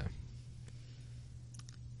clucking. Yeah.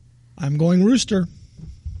 I'm going rooster.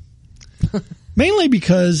 Mainly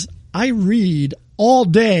because I read all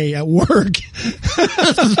day at work.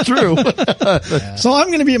 This is true. Yeah. So I'm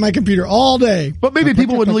going to be at my computer all day. But maybe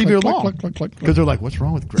people wouldn't leave you alone. Because they're like, what's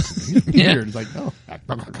wrong with Greg? He's weird. It's like, oh.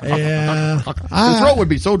 Yeah. The throat would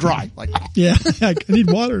be so dry. Like, yeah, I need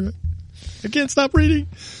water. I can't stop reading.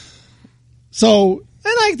 So, and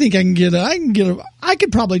I think I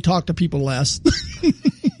could probably talk to people less.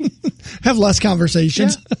 have less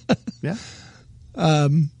conversations. Yeah.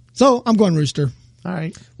 So I'm going Rooster. All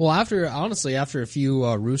right. Well, after a few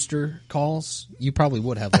Rooster calls, you probably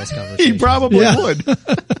would have less conversation. He probably Yeah. would.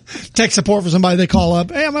 Tech support for somebody, they call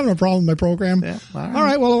up. Hey, I'm having a problem with my program. Yeah, all right. All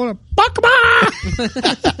right, well, I want to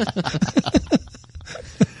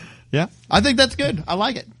Yeah. I think that's good. I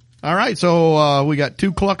like it. All right. So we got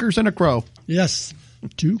 2 cluckers and a crow. Yes,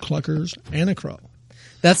 2 cluckers and a crow.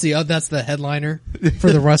 That's the headliner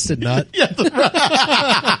for the Rusted Nut.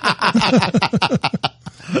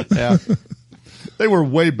 Yeah. They were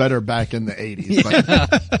way better back in the 80s.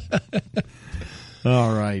 But.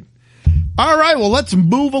 All right. All right. Well, let's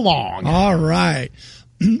move along. All right.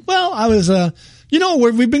 Well, I was,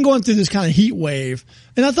 we've been going through this kind of heat wave,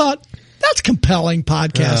 and I thought that's compelling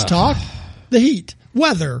podcast talk. The heat,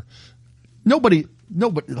 weather. Nobody,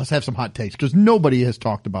 let's have some hot takes because nobody has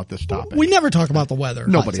talked about this topic. We never talk about the weather.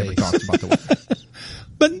 Nobody ever talks about the weather.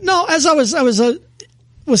 But no, as I was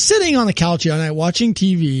sitting on the couch the other night watching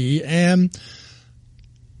TV, and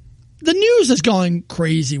the news is going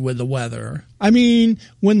crazy with the weather. I mean,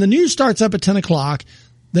 when the news starts up at 10 o'clock,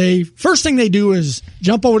 first thing they do is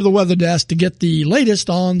jump over to the weather desk to get the latest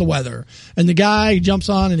on the weather. And the guy jumps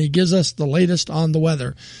on and he gives us the latest on the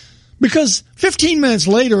weather. Because 15 minutes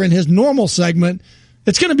later in his normal segment,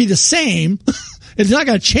 it's going to be the same. It's not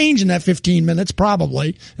going to change in that 15 minutes,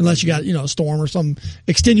 probably, unless you got, a storm or some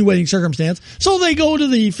extenuating circumstance. So they go to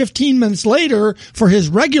the 15 minutes later for his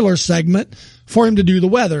regular segment for him to do the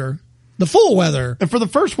weather, the full weather. And for the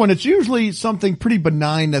first one, it's usually something pretty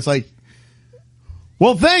benign that's like,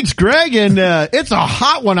 well, thanks, Greg, and it's a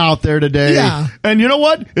hot one out there today. Yeah. And you know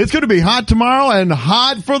what? It's going to be hot tomorrow and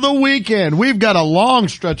hot for the weekend. We've got a long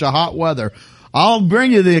stretch of hot weather. I'll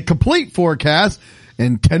bring you the complete forecast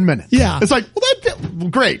in 10 minutes. Yeah. It's like, well, that's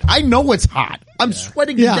great. I know it's hot. I'm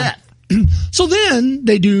sweating to death. So then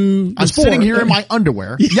they do I'm sitting here in my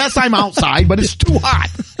underwear. Yes, I'm outside, but it's too hot.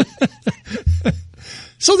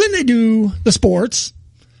 So then they do the sports,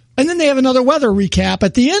 and then they have another weather recap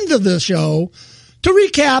at the end of the show to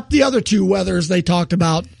recap the other 2 weathers they talked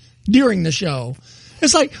about during the show.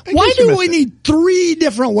 It's like, why do we need 3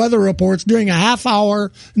 different weather reports during a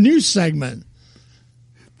half-hour news segment?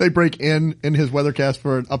 They break in his weathercast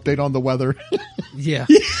for an update on the weather. Yeah.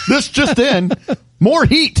 This just in, more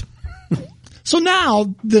heat. So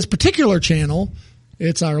now this particular channel,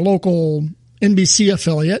 it's our local NBC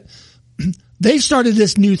affiliate, they started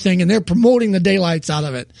this new thing and they're promoting the daylights out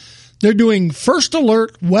of it. They're doing first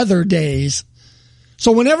alert weather days.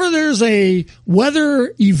 So whenever there's a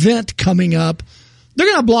weather event coming up, they're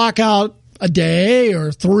going to block out a day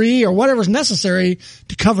or 3 or whatever's necessary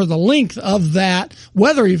to cover the length of that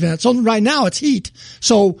weather event. So right now it's heat.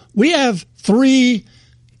 So we have 3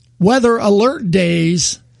 weather alert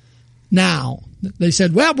days now. They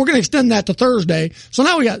said, well, we're going to extend that to Thursday. So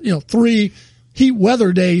now we got, 3 heat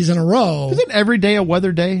weather days in a row. Isn't every day a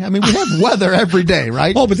weather day? I mean, we have weather every day,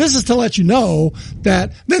 right? Oh, but this is to let you know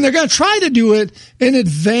that then they're going to try to do it in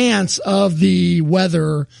advance of the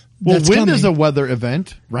weather. Well, that's wind coming. is a weather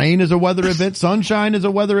event. Rain is a weather event. Sunshine is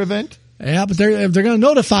a weather event. Yeah, but if they're going to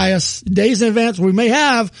notify us days in advance, we may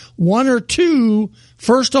have 1 or 2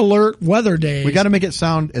 first alert weather days. We got to make it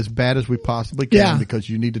sound as bad as we possibly can Yeah. because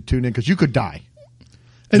you need to tune in because you could die.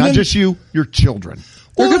 And Not then- just you, your children.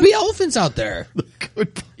 There could be elephants out there.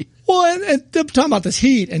 Could be. Well, and they're talking about this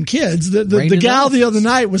heat and kids. The Raining gal the elephants.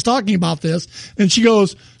 other night was talking about this, and she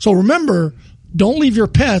goes, so remember, don't leave your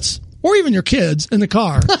pets or even your kids in the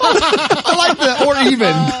car. I like that. Or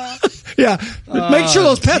even. Yeah. Make sure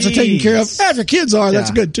those pets are taken care of. As your kids are, that's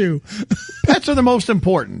Yeah. good too. Pets are the most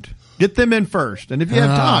important. Get them in first. And if you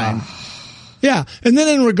have time. Yeah. And then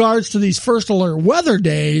in regards to these first alert weather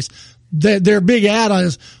days, their big add-on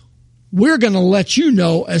is, we're going to let you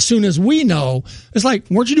know as soon as we know. It's like,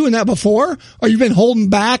 weren't you doing that before? Or you've been holding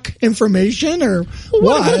back information or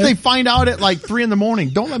What if they find out at like 3 a.m? Don't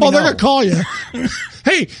let me know. they're going to call you.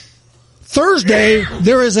 Hey, Thursday,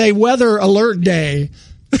 there is a weather alert day.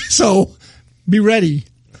 So be ready.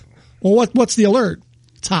 Well, what's the alert?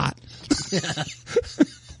 It's hot.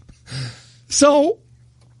 So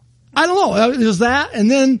I don't know. There's that.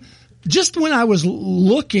 And then just when I was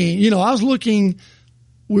looking,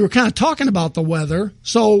 we were kind of talking about the weather.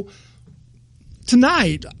 So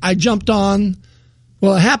tonight I jumped on,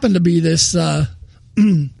 well, it happened to be this,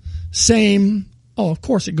 same, of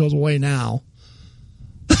course it goes away now.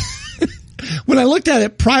 When I looked at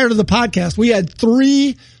it prior to the podcast, we had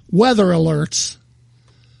 3 weather alerts.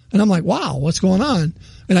 And I'm like, wow, what's going on?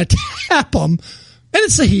 And I tap them, and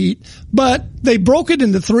it's the heat, but they broke it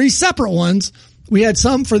into 3 separate ones. We had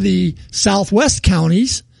some for the southwest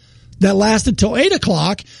counties, that lasted till 8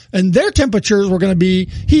 o'clock, and their temperatures were going to be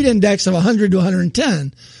heat index of 100 to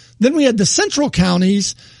 110. Then we had the central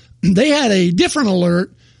counties. They had a different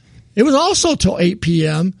alert. It was also till 8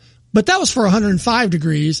 p.m., but that was for 105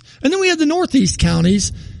 degrees. And then we had the northeast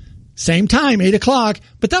counties, same time, 8 o'clock,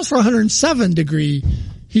 but that was for 107 degree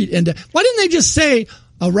heat index. Why didn't they just say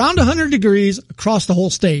around 100 degrees across the whole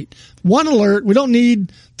state? One alert. We don't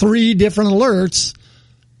need 3 different alerts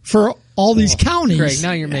for all these counties. Greg,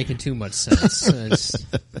 now you're making too much sense.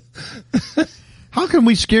 How can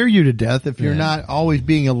we scare you to death if you're not always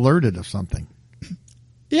being alerted of something?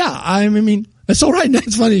 Yeah, I mean, so right now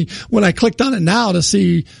it's funny when I clicked on it now to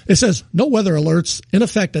see it says no weather alerts in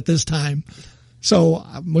effect at this time. So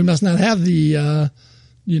we must not have the,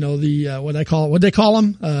 what they call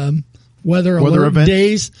them, weather alert event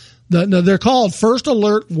days. They're called first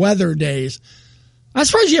alert weather days. I'm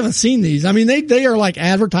surprised you haven't seen these. I mean, they are like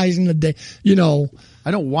advertising the day,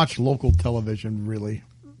 I don't watch local television really,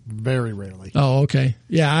 very rarely. Oh, okay.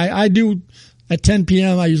 Yeah, I do at 10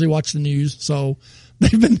 p.m. I usually watch the news. So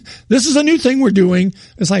this is a new thing we're doing.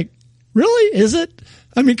 It's like, really? Is it?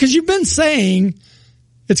 I mean, cause you've been saying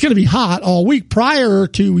it's going to be hot all week prior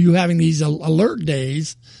to you having these alert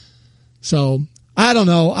days. So I don't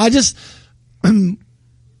know.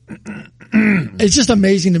 It's just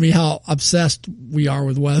amazing to me how obsessed we are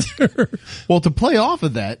with weather. Well, to play off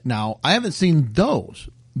of that now, I haven't seen those,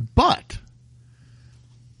 but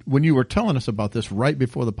when you were telling us about this right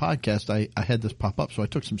before the podcast, I had this pop up. So I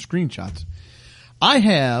took some screenshots. I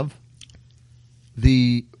have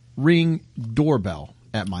the Ring doorbell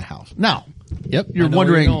at my house. Now, you're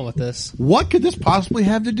wondering, going with this. What could this possibly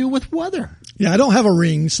have to do with weather? Yeah, I don't have a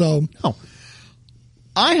Ring, so. No.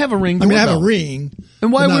 I have a Ring doorbell. I have a Ring.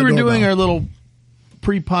 And while we were doing our little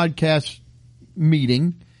pre-podcast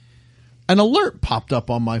meeting, an alert popped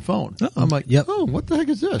up on my phone. I'm like, oh, what the heck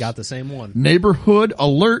is this? Got the same one. Neighborhood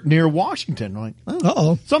alert near Washington. I'm like,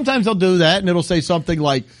 Uh-oh. Sometimes they'll do that and it'll say something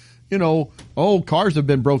like, cars have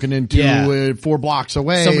been broken into 4 blocks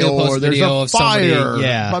away, somebody will post or there's video a of somebody,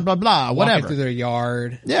 fire, blah, blah, blah, whatever. Walking through their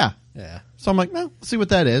yard. Yeah. Yeah. So I'm like, let's see what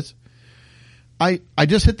that is. I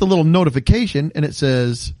just hit the little notification and it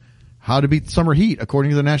says, how to beat summer heat according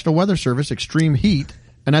to the National Weather Service, extreme heat.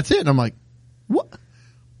 And that's it. And I'm like,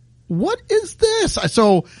 what is this?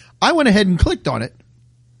 So I went ahead and clicked on it.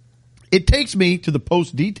 It takes me to the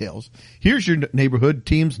post details. Here's your neighborhood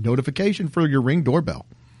team's notification for your Ring doorbell.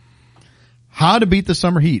 How to beat the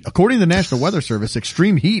summer heat. According to the National Weather Service,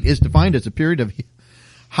 extreme heat is defined as a period of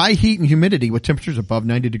high heat and humidity with temperatures above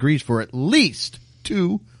 90 degrees for at least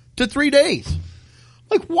 2 to 3 days.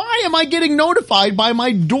 Like, why am I getting notified by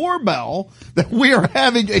my doorbell that we are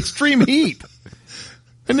having extreme heat?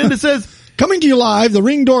 And then it says, coming to you live, the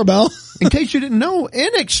Ring doorbell. in case you didn't know,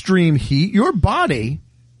 in extreme heat, your body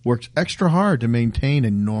works extra hard to maintain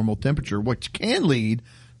a normal temperature, which can lead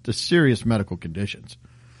to serious medical conditions.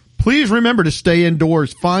 Please remember to stay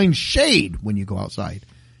indoors, find shade when you go outside,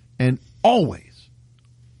 and always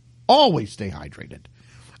stay hydrated.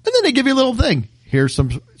 And then they give you a little thing. Here's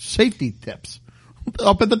some safety tips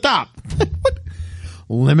up at the top.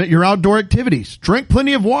 Limit your outdoor activities. Drink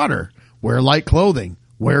plenty of water. Wear light clothing.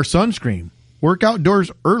 Wear sunscreen. Work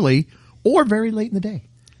outdoors early or very late in the day.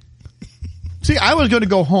 See, I was going to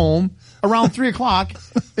go home around 3 o'clock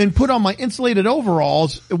and put on my insulated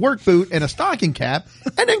overalls, a work boot, and a stocking cap,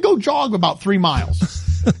 and then go jog about 3 miles.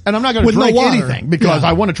 And I'm not going to drink anything because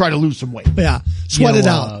I want to try to lose some weight. Yeah, sweat it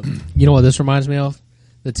out. You know what this reminds me of?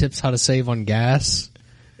 The tips how to save on gas.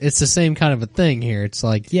 It's the same kind of a thing here. It's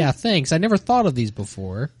like, yeah, thanks. I never thought of these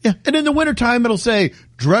before. Yeah, and in the wintertime, it'll say,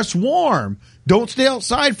 dress warm. Don't stay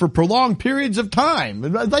outside for prolonged periods of time.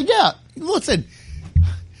 Like, yeah, listen.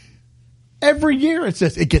 Every year it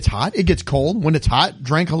says it gets hot, it gets cold. When it's hot,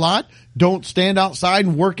 drink a lot. Don't stand outside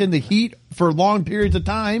and work in the heat for long periods of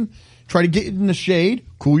time. Try to get in the shade.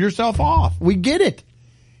 Cool yourself off. We get it.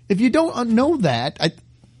 If you don't know that,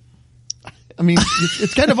 I mean,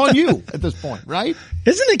 it's kind of on you at this point, right?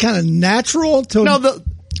 Isn't it kind of natural to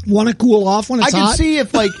want to cool off when it's hot? I can see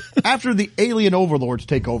if, like, after the alien overlords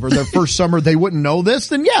take over their first summer, they wouldn't know this,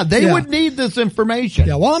 then they would need this information.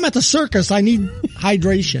 Yeah, while I'm at the circus, I need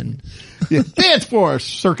hydration. Yeah, dance for us,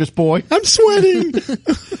 circus boy. I'm sweating.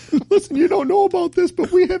 Listen, you don't know about this,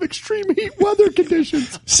 but we have extreme heat weather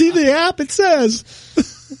conditions. See the app? It says.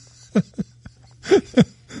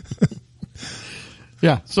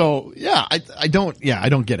 Yeah. So I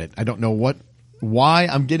don't get it. I don't know why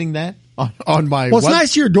I'm getting that on my. Well, it's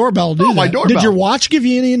nice your doorbell do that. My doorbell. Did your watch give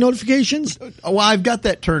you any notifications? Well, I've got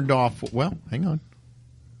that turned off. Well, hang on.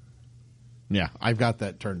 Yeah, I've got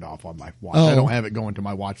that turned off on my watch. I don't have it going to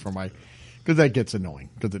my watch for my because that gets annoying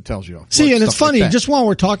because it tells you. See, and it's stuff like funny. that. Just while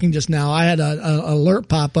we're talking just now, I had a alert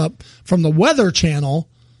pop up from the Weather Channel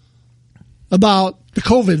about the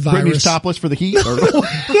COVID virus. Brittany's topless for the heat. Or? No,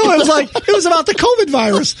 it was about the COVID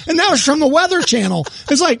virus, and that was from the Weather Channel.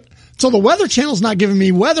 It's like, so the Weather Channel's not giving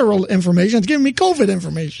me weather information; it's giving me COVID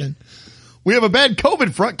information. We have a bad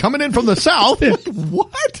COVID front coming in from the south.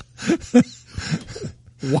 What?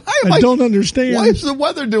 Why? I don't understand. Why is the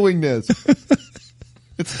weather doing this?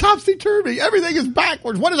 It's topsy-turvy. Everything is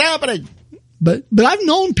backwards. What is happening? But I've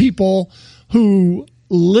known people who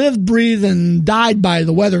lived, breathed, and died by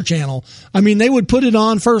the Weather Channel. I mean, they would put it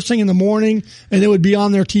on first thing in the morning, and it would be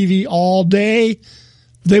on their TV all day.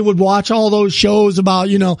 They would watch all those shows about,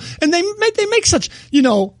 and they make such,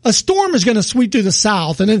 a storm is going to sweep through the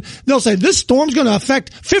South, and then they'll say this storm's going to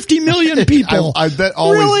affect 50 million people. I bet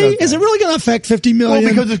always really? does that. Is it really going to affect 50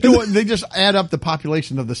 million? Well, because they just add up the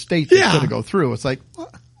population of the state that's going to go through. It's like,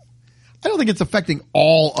 what? I don't think it's affecting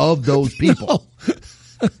all of those people. No.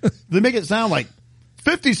 They make it sound like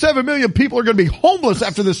 57 million people are going to be homeless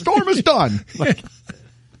after the storm is done. Like,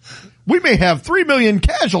 we may have 3 million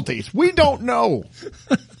casualties. We don't know.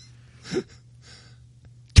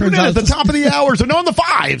 Tune in at the top of the hours and on the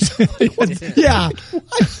fives. Yeah.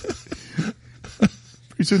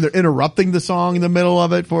 Pretty soon they're interrupting the song in the middle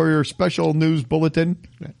of it for your special news bulletin.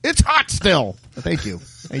 It's hot still. Thank you.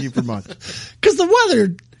 Thank you for much. Because the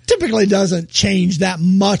weather typically doesn't change that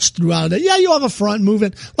much throughout the day. Yeah, you have a front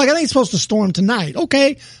moving. Like, I think it's supposed to storm tonight.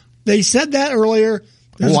 Okay. They said that earlier.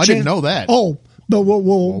 Oh, I didn't know that. Oh, but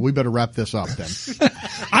well, we better wrap this up then.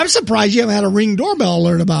 I'm surprised you haven't had a Ring doorbell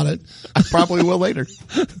alert about it. I probably will later.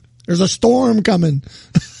 There's a storm coming.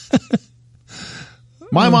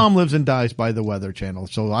 My mom lives and dies by the Weather Channel,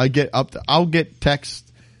 so I'll get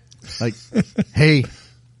texts like, "Hey,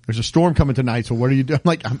 there's a storm coming tonight, so what are you doing?" I'm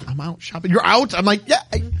like, I'm out shopping. You're out? I'm like, yeah.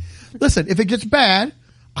 Listen, if it gets bad,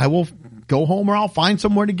 I will go home or I'll find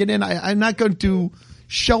somewhere to get in. I'm not going to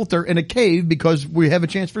shelter in a cave because we have a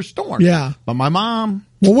chance for storm. Yeah. But my mom.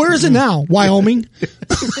 Well, where is it now? Wyoming? Well,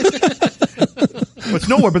 it's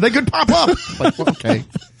nowhere, but they could pop up. Like, well, okay.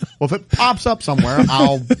 Well, if it pops up somewhere,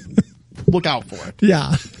 I'll look out for it.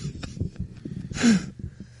 Yeah.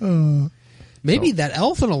 Maybe that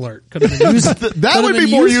elephant alert could have been used. That would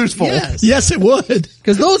be more useful. Yes, it would.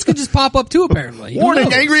 Because those could just pop up too, apparently.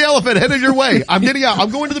 Warning, angry elephant headed your way. I'm getting out.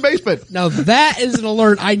 I'm going to the basement. Now that is an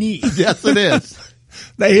alert I need. Yes, it is.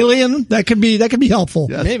 The alien, that could be helpful.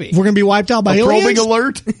 Yes. Maybe. If we're going to be wiped out by aliens. Probing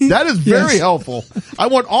alert. That is very Yes. helpful. I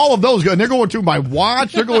want all of those going. They're going to my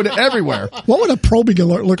watch. They're going to everywhere. What would a probing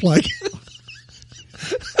alert look like?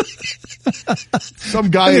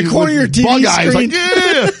 Some guy In the corner of your with TV bug eyes screen. like,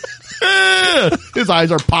 yeah. His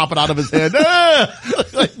eyes are popping out of his head.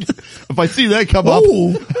 Like, if I see that come up,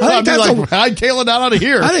 Ooh, I'd be like, hightailing out of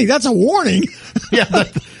here. I think that's a warning. Yeah,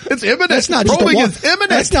 it's imminent. That's not just Probing a is imminent.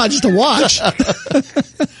 That's not just a watch.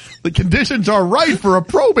 The conditions are right for a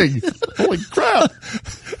probing. Holy crap.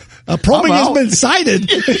 A probing I'm has out. been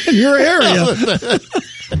sighted in your area.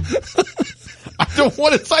 I don't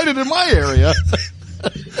want it sighted in my area.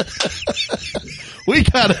 We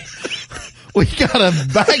gotta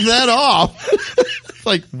back that off. It's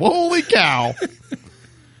like, holy cow.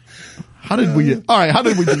 How did we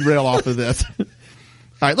derail off of this?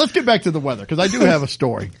 All right, let's get back to the weather because I do have a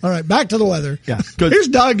story. All right, back to the weather. Yeah. Here's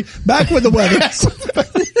Doug back with the weather.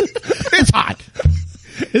 It's hot.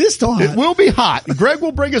 It is still hot. It will be hot. Greg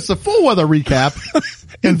will bring us a full weather recap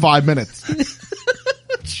in 5 minutes.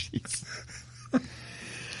 Jeez.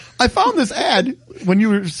 I found this ad when you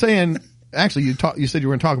were saying, actually you said you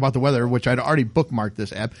were going to talk about the weather, which I'd already bookmarked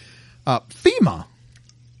this ad. FEMA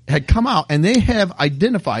had come out and they have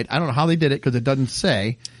identified, I don't know how they did it because it doesn't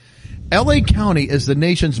say, LA County is the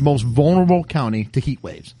nation's most vulnerable county to heat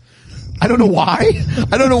waves. I don't know why.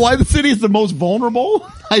 I don't know why the city is the most vulnerable.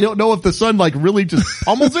 I don't know if the sun like really just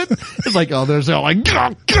pummels it. It's like, oh, there's like,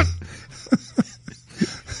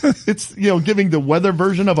 it's, giving the weather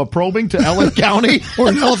version of a probing to LA County or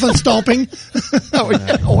an elephant stomping. or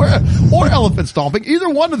elephant stomping. Either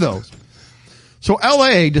one of those. So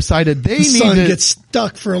LA decided they The sun needed, gets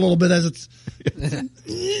stuck for a little bit as it's.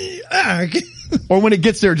 or when it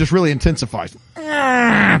gets there, it just really intensifies.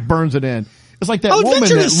 Burns it in. It's like that I would woman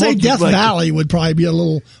venture that to say looked Death like, Valley would probably be a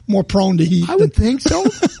little more prone to heat. I would think so,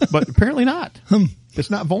 but apparently not.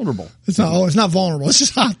 It's not vulnerable. It's not vulnerable. It's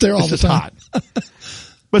just hot there all It's the just time. hot.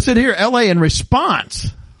 But said here, LA in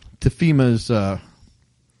response to FEMA's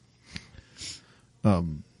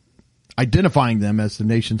identifying them as the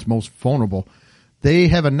nation's most vulnerable, they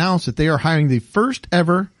have announced that they are hiring the first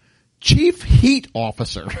ever chief heat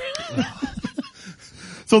officer.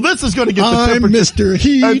 So this is going to get the I'm temperature. Mr.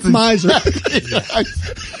 Heat Miser.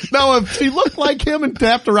 Now, if she looked like him and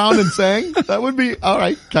tapped around and sang, that would be all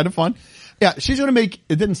right, kind of fun. Yeah, she's going to make.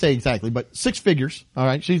 It didn't say exactly, but 6 figures. All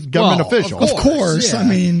right, she's government official. Of course. Yeah. I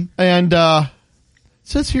mean, And it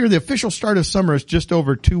says here the official start of summer is just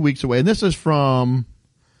over 2 weeks away. And this is from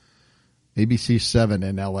ABC 7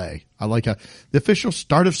 in LA. I like how the official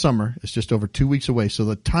start of summer is just over 2 weeks away. So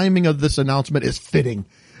the timing of this announcement is fitting.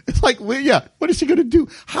 It's like, well, yeah, what is she going to do?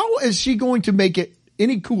 How is she going to make it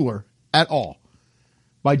any cooler at all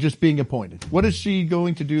by just being appointed? What is she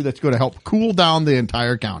going to do that's going to help cool down the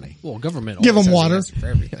entire county? Well, government Give always 'em has the water. answer for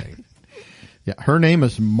everything. Yeah, her name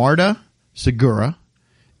is Marta Segura,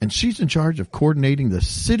 and she's in charge of coordinating the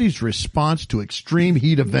city's response to extreme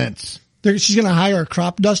heat events. she's going to hire a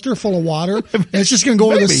crop duster full of water, and it's just going to go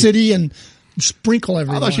over the Maybe. city and sprinkle I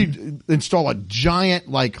everyone. thought she'd install a giant,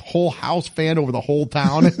 like, whole house fan over the whole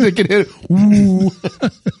town. And they could hit it. Ooh.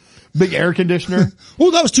 Big air conditioner.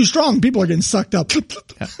 Oh, that was too strong. People are getting sucked up.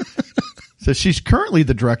 So she's currently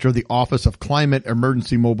the director of the Office of Climate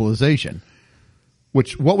Emergency Mobilization.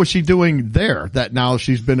 What was she doing there that now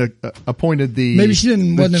she's been appointed the Maybe she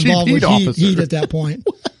wasn't chief involved with officer? heat at that point.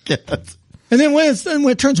 Yes. And then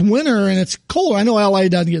when it turns winter and it's colder, I know LA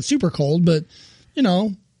doesn't get super cold, but you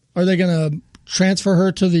know, are they going to transfer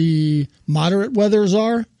her to the moderate weather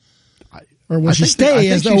czar, or will she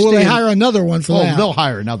stay? Or will they hire another one for that? They'll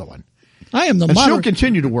hire another one, I am the and she'll moderate.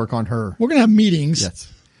 continue to work on her. We're going to have meetings.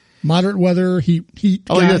 Yes. Moderate weather heat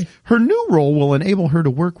Oh, guy. yes. Her new role will enable her to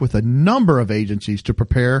work with a number of agencies to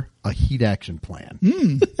prepare a heat action plan.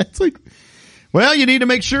 It's like, well, you need to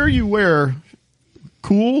make sure you wear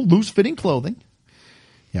cool, loose-fitting clothing.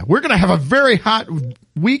 Yeah, we're going to have a very hot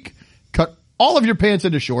week. Cut all of your pants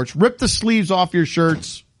into shorts. Rip the sleeves off your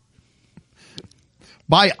shirts.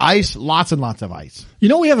 Buy ice, lots and lots of ice. You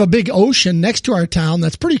know, we have a big ocean next to our town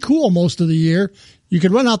that's pretty cool most of the year. You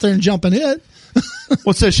could run out there and jump in it.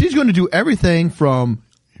 Well, it says she's going to do everything from,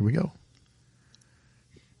 here we go.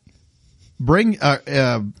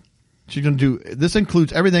 She's going to do, this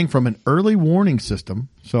includes everything from an early warning system.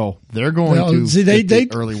 So they're going to see, get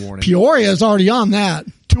the early warning. Peoria is already on that.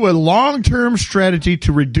 To a long-term strategy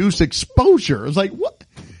to reduce exposure. It's like, what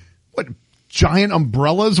giant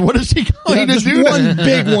umbrellas? What is he going to Just do? one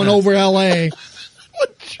big one over LA.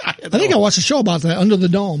 What giant I think I watched a show about that, Under the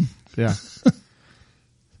Dome. Yeah.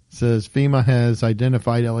 Says FEMA has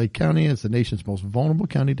identified LA County as the nation's most vulnerable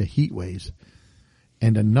county to heat waves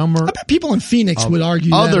and a number I bet people in Phoenix would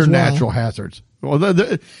argue that other as well. natural hazards. Well,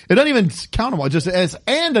 it doesn't even count them all, just as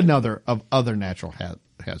and another of other natural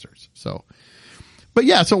hazards. So, but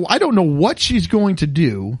yeah, so I don't know what she's going to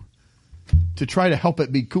do to try to help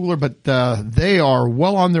it be cooler, but they are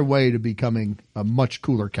well on their way to becoming a much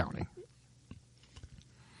cooler county.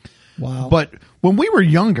 Wow. But when we were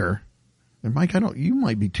younger, and Mike, you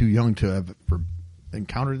might be too young to have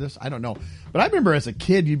encountered this. I don't know. But I remember as a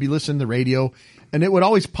kid, you'd be listening to the radio and it would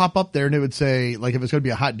always pop up there and it would say, like, if it's going to be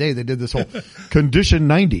a hot day, they did this whole condition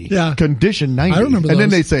 90. Yeah. Condition 90. I remember And then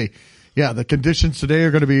those. they say, yeah, the conditions today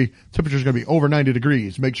are going to be, temperature's going to be over 90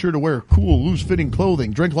 degrees. Make sure to wear cool, loose fitting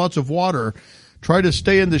clothing, drink lots of water, try to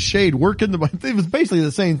stay in the shade, work in the, it was basically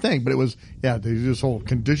the same thing, but it was, yeah, they did this whole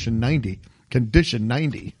condition 90.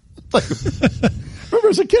 Like, remember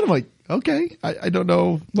as a kid, I'm like, okay, I don't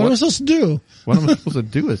know what am I supposed to do? what I'm supposed to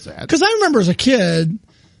do is that. Because I remember as a kid,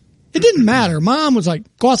 it didn't matter. Mom was like,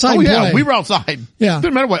 go outside Oh and yeah, play. we were outside. Yeah.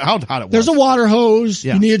 Didn't matter how hot it was. There's a water hose.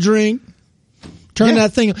 Yeah. You need a drink. Turn Yeah.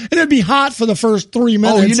 that thing, and it'd be hot for the first 3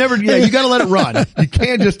 minutes. Oh, you got to let it run. You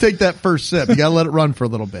can't just take that first sip. You got to let it run for a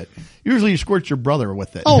little bit. Usually you squirt your brother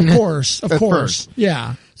with it. Oh, of course. Of At course. first.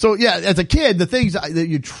 Yeah. So yeah, as a kid, the things that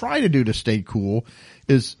you try to do to stay cool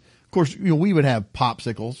is, of course, we would have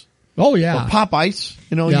popsicles. Oh, yeah. Or pop ice,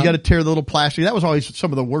 Yeah. you got to tear the little plastic. That was always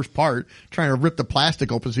some of the worst part, trying to rip the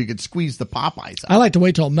plastic open so you could squeeze the pop ice out. I like to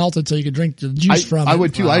wait till it melted so you could drink the juice from it. I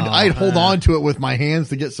would too. I'd hold on to it with my hands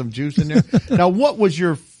to get some juice in there. Now, what was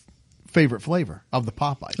your favorite flavor of the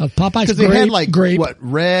pop ice? Of Popeyes? Because they had Grape, like grape. what,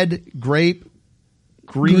 red, grape,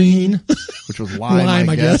 Green. which was lime,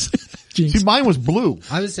 I guess. Jeez. See, mine was blue.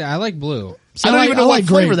 I would say I like blue. See, I don't even know like what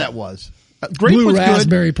flavor grape. that was. Grape Blue was good.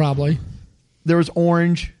 raspberry, probably. There was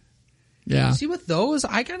orange. Yeah. See, with those,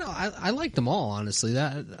 I like them all. Honestly,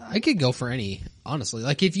 that I could go for any. Honestly,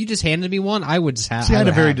 like if you just handed me one, I would just have. See, I had a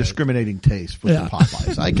would very have it. discriminating taste with Yeah. the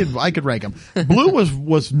Popeyes. I could rank them. Blue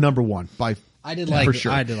was number one by I did like for it.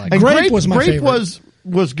 sure. I did like and it. Grape was my grape favorite.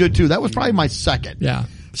 was good too. That was probably my second. Yeah.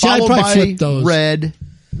 See, I'd Followed probably by flip those. red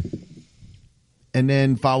and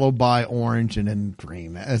then followed by orange and then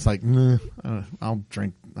green. It's like,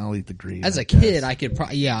 I'll eat the green. As a kid, I could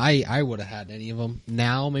probably, I would have had any of them.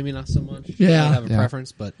 Now, maybe not so much. Yeah. I have a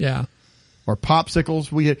preference, but Yeah. Or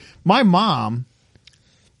popsicles. My mom,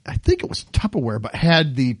 I think it was Tupperware, but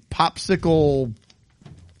had the popsicle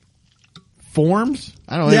forms.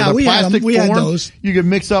 I don't know. Yeah, the we had plastic them. We had form. those. You could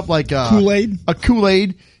mix up like Kool-Aid. A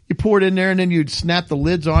Kool-Aid. You pour it in there, and then you'd snap the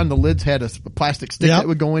lids on. The lids had a plastic stick Yep. that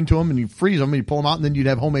would go into them, and you freeze them, and you pull them out, and then you'd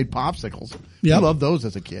have homemade popsicles. Yep. I loved those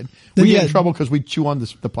as a kid. Then We you get in had- trouble because we chew on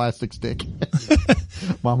the plastic stick.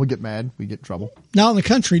 Mom would get mad. We get in trouble. Now in the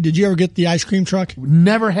country, did you ever get the ice cream truck?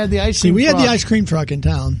 Never had the ice See, cream we had truck. the ice cream truck in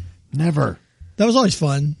town. Never. That was always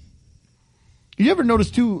fun. You ever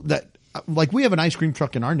notice too that like we have an ice cream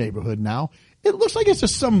truck in our neighborhood now? It looks like it's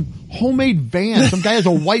just some homemade van. Some guy has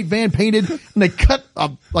a white van painted, and they cut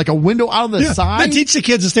like a window out of the Yeah, side. they teach the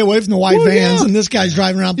kids to stay away from the white Well, vans, yeah. and this guy's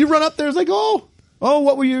driving around. You run up there, it's like, oh,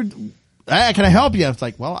 what were you? Can I help you? It's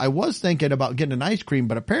like, well, I was thinking about getting an ice cream,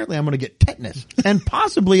 but apparently I'm going to get tetanus and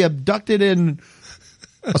possibly abducted and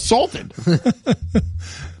assaulted.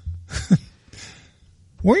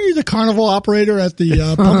 Weren't you the carnival operator at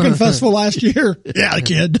the pumpkin festival last year? Yeah,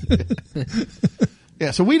 kid. Yeah,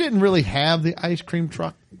 so we didn't really have the ice cream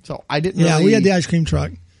truck, so I didn't. Yeah, really, we had the ice cream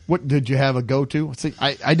truck. What did you have a go-to? See,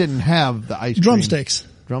 I didn't have the ice cream. Drumsticks.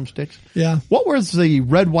 Drumsticks. Yeah. What was the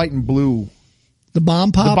red, white, and blue? The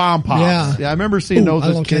bomb pop. The bomb pops. Yeah. I remember seeing Ooh, those. I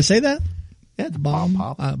don't as know. Can I kids. say that? Yeah, the Bomb.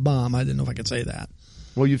 bomb pop. Bomb. I didn't know if I could say that.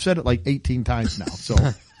 Well, you've said it like 18 times now, so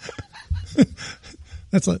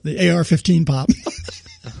That's like the AR-15 pop.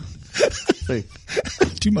 see,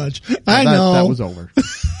 Too much. I that, know. that was over.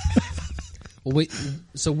 well,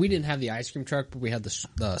 so we didn't have the ice cream truck, but we had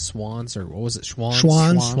the Swans, or what was it? Schwans?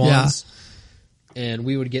 Schwans, yeah. And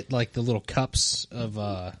we would get like the little cups of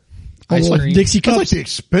Oh, ice what, cream. Dixie That's like cups. the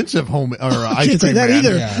expensive home or ice Can't say cream that man.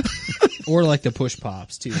 either. Yeah. Or like the push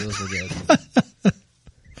pops too. Those were good.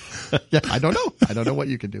 Yeah, I don't know. I don't know what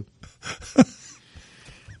you can do.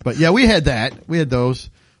 But yeah, we had that. We had those.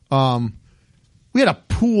 We had a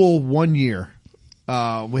pool one year. We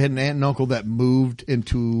had an aunt and uncle that moved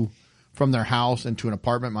from their house into an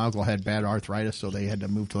apartment. My uncle had bad arthritis, so they had to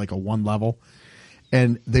move to like a one level.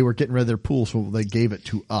 And they were getting rid of their pool, so they gave it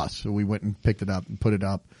to us. So we went and picked it up and put it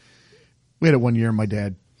up. We had it one year, and my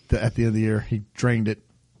dad, at the end of the year, he drained it,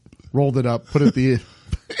 rolled it up, put it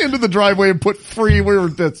into the driveway and put free. We were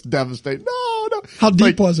just devastated. No. How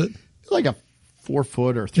deep was it? Like a 4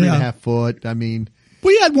 foot or 3.5 foot. I mean,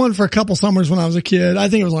 We had one for a couple summers when I was a kid. I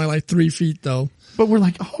think it was only like 3 feet though. but we're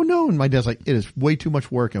like, oh no. And my dad's like, it is way too much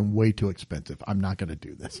work and way too expensive. I'm not going to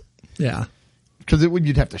do this. Yeah. Because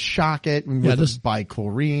you'd have to shock it and Yeah, just buy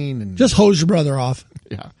chlorine and Just hose your brother off.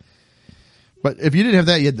 yeah. But if you didn't have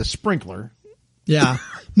that, you had the sprinkler. Yeah.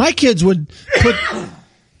 My kids would put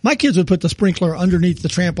the sprinkler underneath the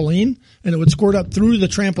trampoline and it would squirt up through the Oh,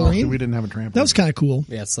 so trampoline. we didn't have a trampoline. That was kind of cool.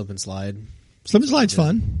 Yeah, slip and slide. Slip and slide's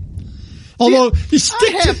fun. Although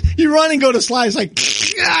you run and go to slide, it's like,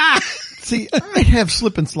 See, I have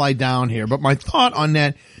slip and slide down here, but my thought on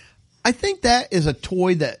that, I think that is a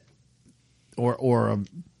toy that, or a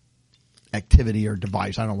activity or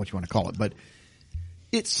device, I don't know what you want to call it, but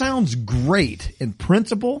it sounds great in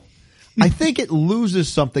principle. I think it loses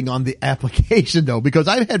something on the application though, because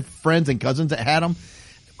I've had friends and cousins that had them.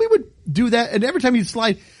 We would do that, and every time you'd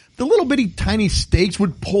slide, the little bitty tiny stakes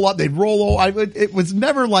would pull up, they'd roll over. It was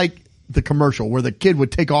never like the commercial where the kid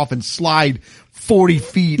would take off and slide 40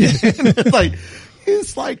 feet.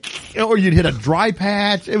 It's like, or you'd hit a dry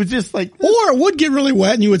patch. It was just like, or it would get really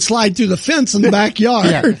wet and you would slide through the fence in the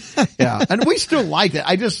backyard. yeah. And we still liked it.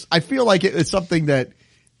 I feel like it was something that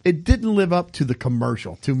it didn't live up to the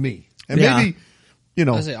commercial to me. And Yeah.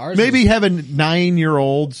 maybe, I say ours maybe was- having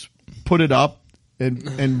 9-year-olds put it up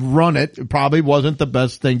and run it probably wasn't the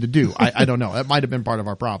best thing to do. I don't know. That might have been part of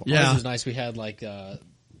our problem. Yeah. Ours was nice. We had like a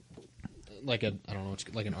I don't know,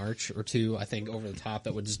 like an arch or two, I think, over the top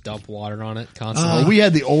that would just dump water on it constantly. We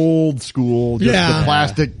had the old school, just Yeah. the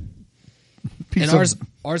plastic piece And of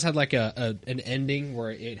ours had like an ending where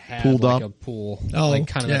it had Pulled like up. a pool, Oh, like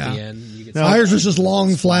kind of yeah. at the end. You could Ours was just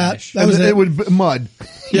long, flat. Splash. That was and it. it would be mud.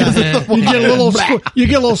 Yeah. you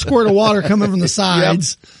get a little squirt of water coming from the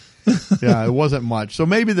sides. Yeah, it wasn't much. So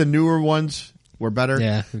maybe the newer ones were better.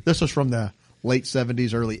 Yeah. This was from the late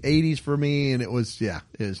 70s, early 80s for me, and it was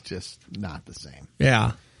just not the same.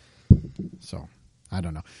 Yeah. So I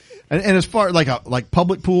don't know. And as far like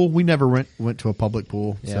public pool, we never went to a public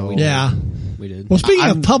pool. Yeah, so we did. Yeah. We did. Well, speaking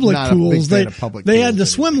I'm of public not a big pools, fan they of public had pools the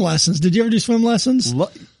swim lessons. Did you ever do swim lessons?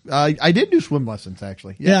 I did do swim lessons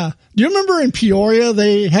actually. Yeah. Do you remember in Peoria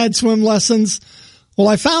they had swim lessons Well,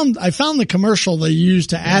 I found the commercial they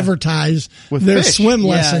used to advertise With their fish. swim Yeah,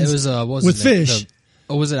 lessons. it was what was with the name? fish.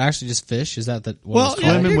 Was it actually just fish? Is that what Well, it was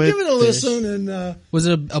yeah, called? Swimming give with it a fish. listen. And Was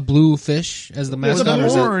it a blue fish as the With mascot? an or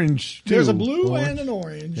was it- orange, too. there's a blue Orange. and an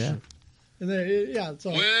orange. Yeah. And it's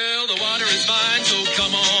all. Well, the water is fine, so come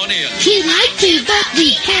on in. We'd like to, but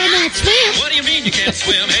we cannot swim. What do you mean you can't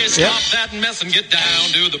swim? Hey, stop that mess and get down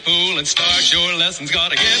to the pool and start your lessons.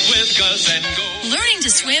 Gotta get with Gus and go. Learning to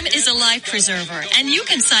swim is a life preserver, and you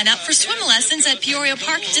can sign up for swim lessons at Peoria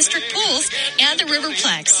Park District Pools and the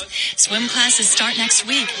Riverplex. Swim classes start next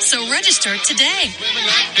week, so register today. Swimming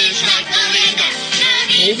like fish, like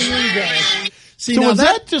Over you go. See, So now was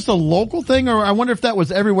that just a local thing, or I wonder if that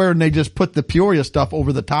was everywhere and they just put the Peoria stuff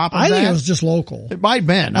over the top of I that? think it was just local. It might have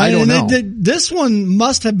been. I don't know. This one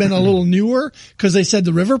must have been a little newer because they said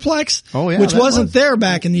the Riverplex, Oh, yeah, which that wasn't was. there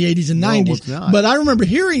back in the 80s and No, 90s. it was not. But I remember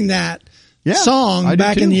hearing that Yeah, song I do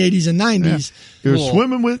back in too. the 80s and 90s. You're Cool.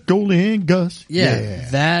 swimming with Goldie and Gus. Yeah,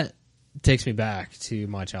 that takes me back to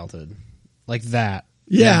my childhood. Like that.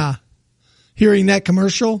 Yeah. Hearing that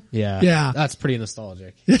commercial. Yeah. Yeah. That's pretty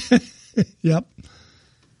nostalgic. Yep.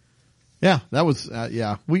 Yeah, that was,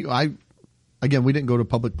 we didn't go to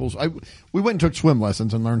public pools. We went and took swim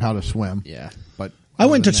lessons and learned how to swim. Yeah. But I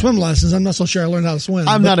went and took other than swim lessons. I'm not so sure I learned how to swim.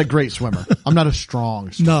 that, I'm but- not a great swimmer. I'm not a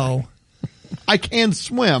strong swimmer. No. I can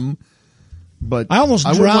swim, but I almost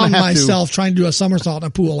wouldn't wanna drowned have to- myself trying to do a somersault in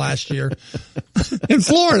a pool last year. In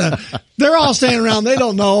Florida. They're all standing around. They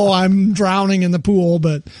don't know I'm drowning in the pool,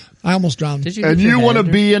 but I almost drowned. Did you And hit your you want to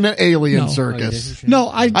head? be in an alien No. circus. No,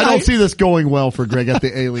 I don't see this going well for Greg at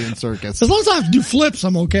the alien circus. As long as I have to do flips,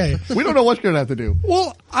 I'm okay. We don't know what you're going to have to do.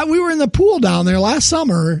 Well, we were in the pool down there last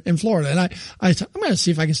summer in Florida, and I'm going to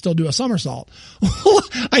see if I can still do a somersault.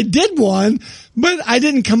 I did one, but I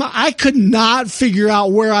didn't come out. I could not figure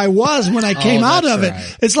out where I was when I came out that's of it.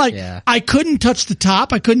 right. It's like Yeah. I couldn't touch the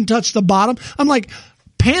top. I couldn't touch the bottom. I'm like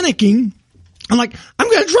panicking. I'm like, I'm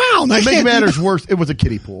going to drown. I To make can't- matters worse, it was a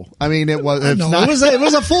kiddie pool. I mean, it was. It's No, not, it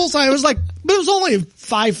was a full size. It was like, but it was only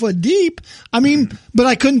 5 foot deep. I mean, but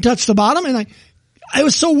I couldn't touch the bottom, and it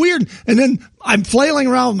was so weird. And then I'm flailing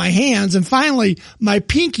around with my hands, and finally my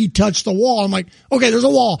pinky touched the wall. I'm like, okay, there's a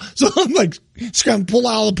wall. So I'm like, scram, pull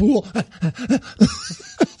out of the pool.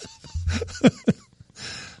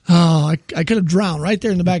 Oh, I could have drowned right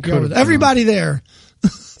there in the backyard with everybody there.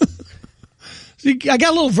 See, I got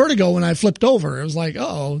a little vertigo when I flipped over. It was like,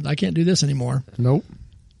 oh, I can't do this anymore. Nope.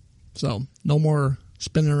 So no more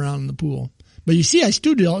spinning around in the pool. But you see, I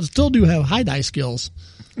still do have high dive skills.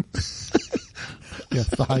 Yes,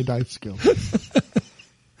 the high dive skill.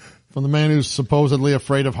 From the man who's supposedly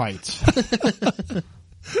afraid of heights.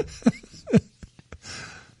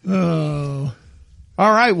 Oh,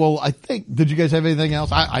 All right. Well, I think, did you guys have anything else?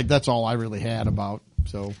 That's all I really had about.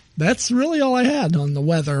 So, that's really all I had on the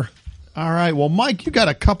weather. all right. Well, Mike, you got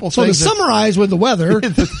a couple So to things. that- summarize with the weather,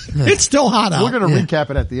 it's still hot out. we're going to recap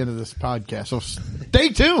it at the end of this podcast. So stay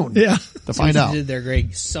tuned Yeah. to find You out. did their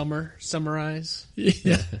great summarize.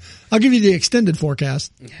 Yeah. I'll give you the extended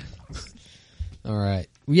forecast. All right.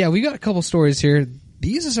 Yeah, we got a couple stories here.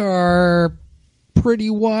 These are pretty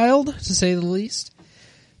wild, to say the least.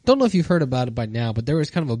 Don't know if you've heard about it by now, but there was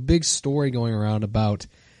kind of a big story going around about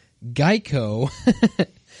Geico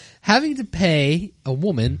having to pay a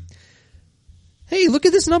woman, hey, look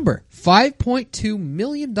at this number, $5.2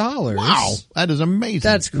 million. Wow. That is amazing.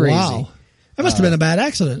 That's crazy. Wow. That must have been a bad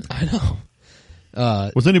accident. I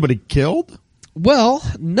know. Was anybody killed? Well,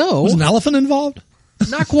 no, Was an elephant involved?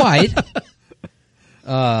 not quite.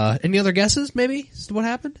 Any other guesses, maybe, as to what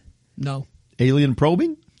happened? No. Alien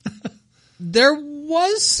probing? There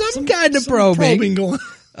was some kind of Some probing. going.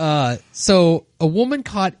 So a woman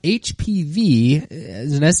caught HPV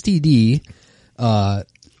as an STD,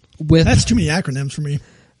 with That's too many acronyms for me.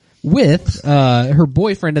 her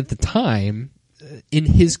boyfriend at the time in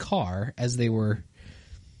his car as they were.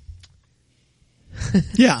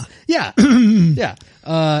 Yeah. Yeah.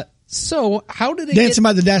 Yeah. So how did it Dancing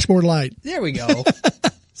by the dashboard light. There we go.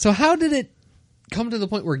 So how did it come to the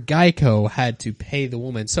point where Geico had to pay the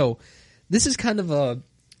woman? So this is kind of a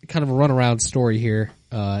runaround story here.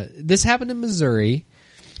 This happened in Missouri,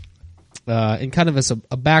 and kind of as a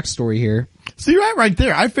backstory here. See, right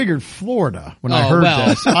there. I figured Florida when I Oh, heard well.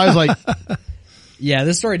 this. I was like, Yeah,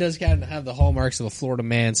 this story does kind of have the hallmarks of a Florida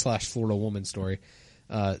man / Florida woman story.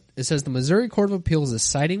 It says the Missouri Court of Appeals is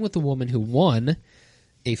siding with the woman who won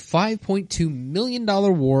a $5.2 million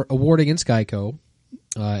award against Geico,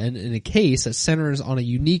 and in a case that centers on a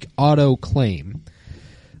unique auto claim.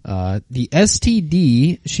 The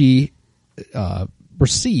STD she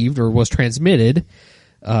received or was transmitted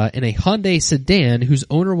in a Hyundai sedan whose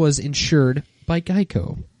owner was insured by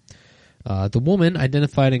Geico. The woman,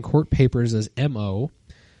 identified in court papers as M.O.,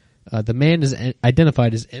 the man is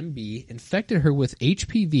identified as M.B., infected her with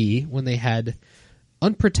HPV when they had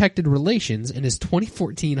unprotected relations in his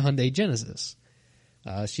 2014 Hyundai Genesis.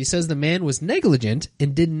 She says the man was negligent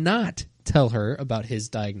and did not tell her about his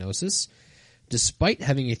diagnosis, despite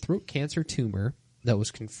having a throat cancer tumor that was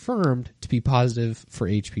confirmed to be positive for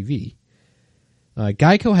HPV.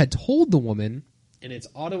 Geico had told the woman, and its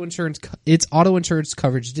auto insurance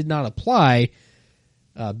coverage did not apply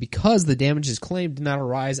because the damages claimed did not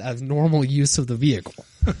arise out of normal use of the vehicle.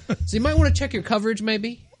 So you might want to check your coverage,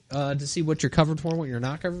 maybe, to see what you're covered for and what you're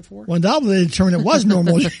not covered for. Well, undoubtedly they determined it was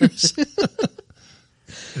normal use.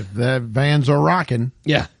 If the vans are rocking.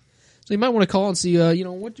 Yeah. So you might want to call and see,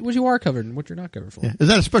 what you are covered and what you're not covered for. Yeah. Is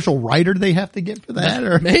that a special rider they have to get for that?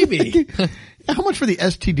 Or Maybe. how much for the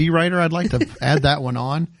STD rider? I'd like to add that one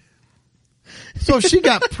on. So if she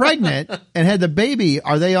got pregnant and had the baby,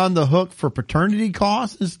 are they on the hook for paternity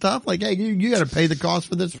costs and stuff? Like, hey, you got to pay the cost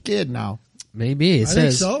for this kid now. Maybe. It I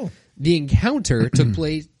says think so. the encounter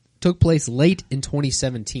took place late in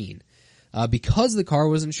 2017. Because the car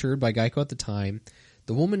was insured by Geico at the time,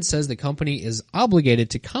 the woman says the company is obligated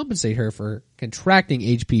to compensate her for contracting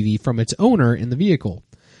HPV from its owner in the vehicle.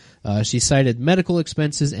 She cited medical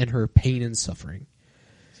expenses and her pain and suffering.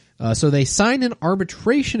 So they signed an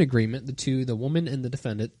arbitration agreement, the woman and the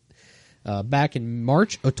defendant, back in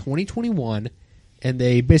March of 2021, and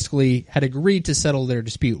they basically had agreed to settle their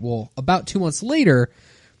dispute. Well, about 2 months later,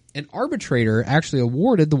 an arbitrator actually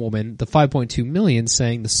awarded the woman the $5.2 million,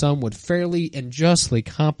 saying the sum would fairly and justly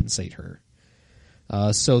compensate her.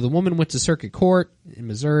 So the woman went to circuit court in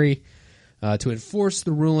Missouri to enforce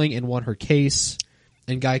the ruling and won her case,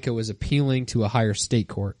 and Geico is appealing to a higher state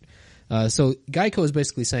court. So Geico is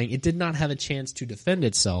basically saying it did not have a chance to defend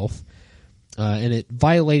itself, and it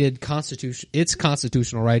violated its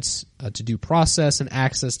constitutional rights to due process and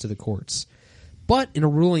access to the courts. But in a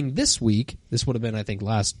ruling this week, this would have been, I think,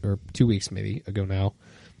 2 weeks maybe ago now.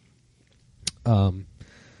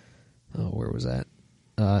 Where was that?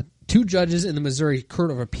 Two judges in the Missouri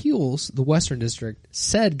Court of Appeals, the Western District,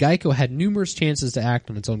 said Geico had numerous chances to act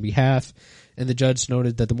on its own behalf, and the judge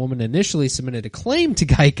noted that the woman initially submitted a claim to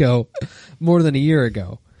Geico more than a year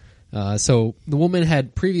ago. So the woman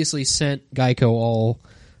had previously sent Geico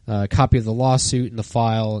a copy of the lawsuit and the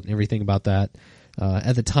file and everything about that.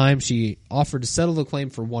 At the time, she offered to settle the claim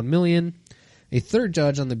for $1 million. A third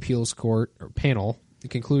judge on the appeals court or panel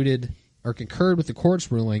concurred with the court's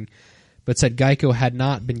ruling, but said Geico had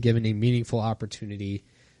not been given a meaningful opportunity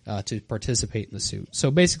to participate in the suit.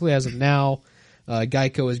 So basically, as of now,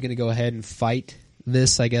 Geico is going to go ahead and fight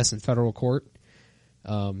this, I guess, in federal court.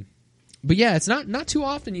 But yeah, it's not too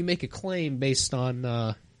often you make a claim based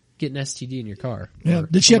on getting STD in your car. Yeah.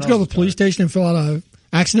 Did she have to go to the police station and fill out an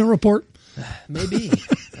accident report? Maybe.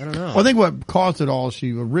 I don't know. Well, I think what caused it all,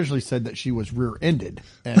 she originally said that she was rear-ended,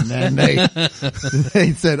 and then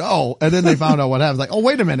they said, oh, and then they found out what happened. Like, oh,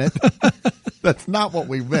 wait a minute. That's not what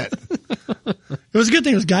we meant. It was a good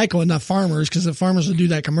thing it was Geico and not Farmers, because if Farmers would do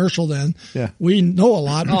that commercial then, Yeah. we know a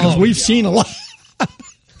lot because we've seen a lot.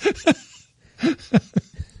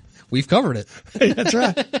 We've covered it. That's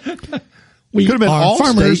right. We Could have been are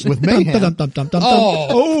Farmers Allstate with Mayhem.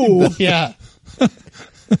 Oh, yeah.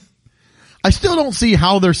 I still don't see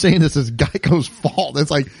how they're saying this is Geico's fault. It's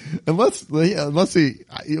like, unless the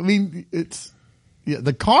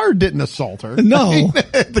car didn't assault her. No.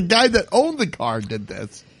 The guy that owned the car did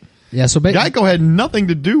this. Yeah, so Geico had nothing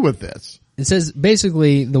to do with this. it says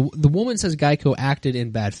basically the woman says Geico acted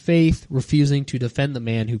in bad faith, refusing to defend the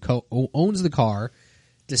man who owns the car,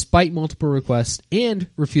 despite multiple requests, and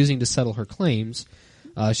refusing to settle her claims.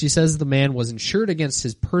 She says the man was insured against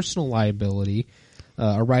his personal liability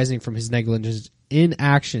arising from his negligence in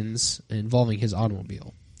actions involving his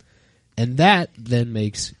automobile. And that then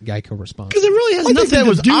makes Geico responsible. Because it really has I think nothing that to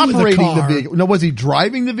was do with the operating car. the vehicle. No, was he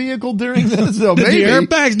driving the vehicle during this? So Did maybe. the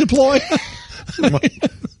airbags deploy?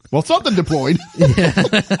 Well, something deployed.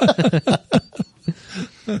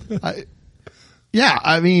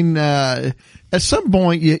 I mean, at some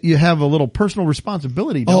point you have a little personal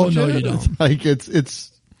responsibility. Don't Oh, no, you? you don't. Like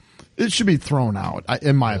it should be thrown out.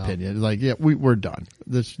 In my opinion, it's like, yeah, we're done.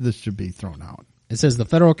 This should be thrown out. It says the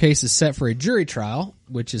federal case is set for a jury trial,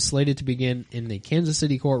 which is slated to begin in the Kansas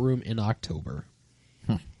City courtroom in October.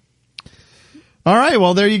 All right.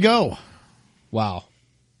 Well, there you go. Wow.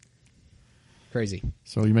 Crazy.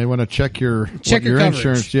 So you may want to check your coverage.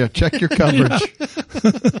 insurance. Yeah, check your coverage.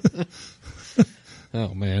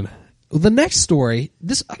 Oh, man. Well, the next story,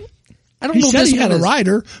 this, I don't He know if said this he had one a is-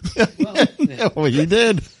 rider. Well, you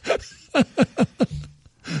did.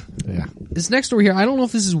 Yeah. this next story here, I don't know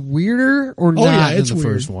if this is weirder or not yeah, than it's the weird.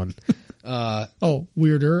 first one.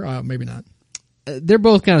 Weirder. Maybe not. They're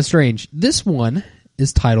both kind of strange. This one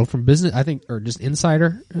is titled from Business, I think, or just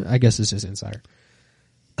Insider. I guess it's just Insider.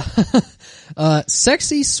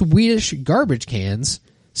 Sexy Swedish garbage cans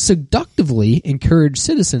seductively encourage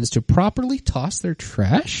citizens to properly toss their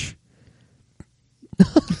trash.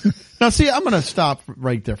 Now, see, I'm going to stop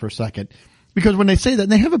right there for a second because when they say that,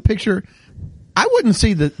 they have a picture. I wouldn't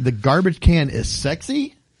say that the garbage can is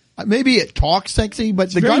sexy. Maybe it talks sexy,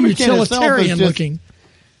 but the Very garbage can itself is utilitarian just looking.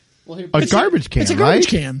 a garbage can. It's a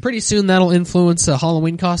garbage right? can. Pretty soon that'll influence a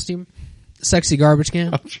Halloween costume. Sexy garbage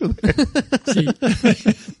can. I'm sure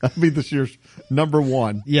that'll be this year's number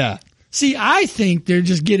one. Yeah. See, I think they're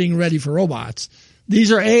just getting ready for robots.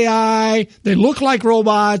 These are AI. They look like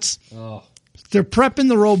robots. Oh. They're prepping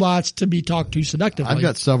the robots to be talked to seductively. I've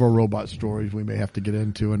got several robot stories we may have to get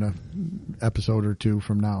into in an episode or two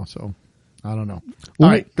from now, so I don't know. All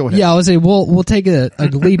right, go ahead. Yeah, I would say we'll take a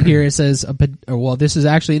leap here. It says, this is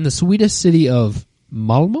actually in the Swedish city of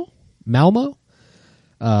Malmo.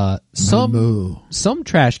 Some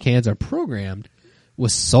trash cans are programmed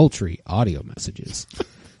with sultry audio messages.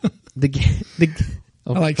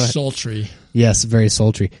 I like sultry. Yes, very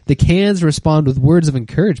sultry. The cans respond with words of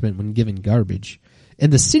encouragement when given garbage,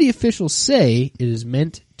 and the city officials say it is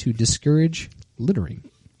meant to discourage littering.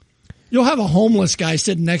 You'll have a homeless guy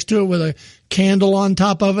sitting next to it with a candle on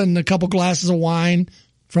top of it and a couple glasses of wine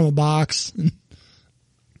from a box.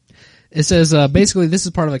 It says basically this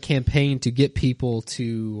is part of a campaign to get people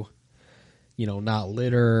to, not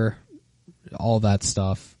litter, all that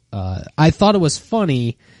stuff. I thought it was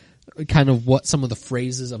funny, kind of what some of the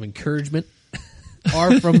phrases of encouragement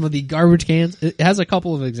are from the garbage cans. It has a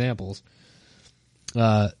couple of examples.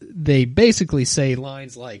 They basically say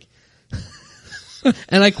lines like,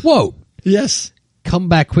 and I quote, Yes. "Come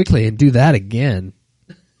back quickly and do that again."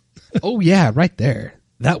 Oh yeah, right there.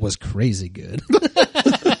 That was crazy good.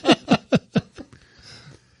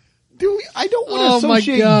 I don't want to Oh, my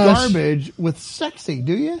associate gosh. garbage with sexy,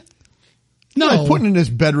 do you? No. Like putting in this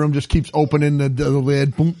bedroom just keeps opening the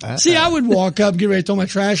lid. Boom. See, I would walk up, get ready to throw my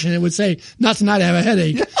trash, and it would say, "Not tonight, I have a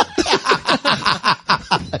headache."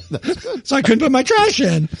 So I couldn't put my trash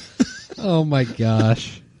in. Oh my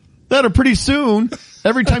gosh. That or pretty soon,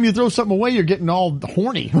 every time you throw something away, you're getting all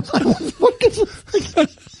horny. What is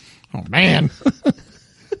this? Oh man,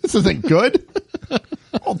 this isn't good.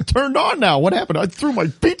 I'm turned on now. What happened? I threw my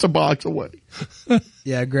pizza box away.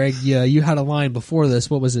 Yeah, Greg, you had a line before this.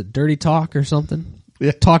 What was it? Dirty talk or something?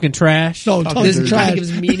 Yeah. Talking trash? No, talking this dirty. kind of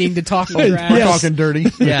gives meaning to talking We're trash. Yes. talking dirty.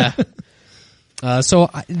 Yeah.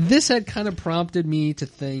 This had kind of prompted me to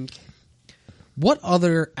think, what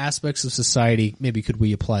other aspects of society maybe could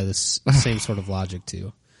we apply this same sort of logic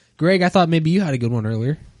to? Greg, I thought maybe you had a good one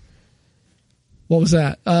earlier. What was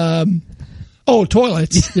that?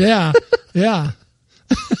 Toilets. Yeah. Yeah.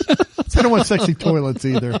 I don't want sexy toilets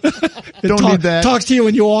either. Don't need that. Talks to you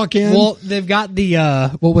when you walk in. Well, they've got the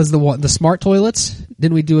what was the one? The smart toilets?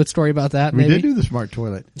 Didn't we do a story about that? We Maybe? did do the smart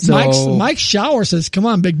toilet. So Mike's shower says, "Come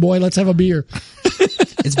on, big boy, let's have a beer."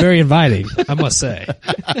 it's very inviting, I must say.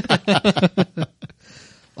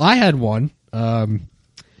 I had one.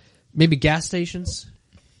 Maybe gas stations.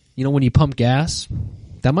 When you pump gas,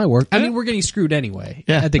 that might work. I mean, we're getting screwed anyway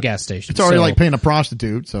at the gas station. It's already so- like paying a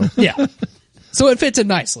prostitute, so. Yeah. So it fits in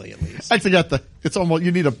nicely, at least. I forgot it's almost,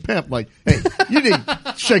 you need a pimp, like, hey, you need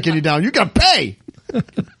shaking you down. You gotta pay.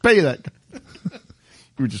 Pay that.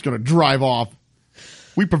 We're just gonna drive off.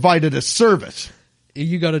 We provided a service.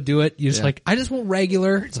 You got to do it. You're just Yeah. like, I just want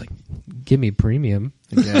regular. It's like, give me premium.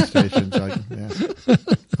 The gas station's like, yeah.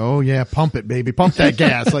 Oh yeah, pump it, baby. Pump that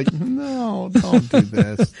gas. Like, no, don't do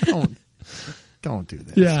this. Don't do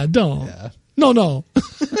this. Yeah, don't. Yeah. No.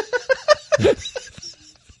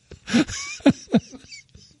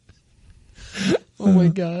 Oh my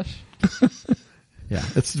gosh. Yeah,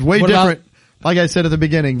 it's way What about- different. Like I said at the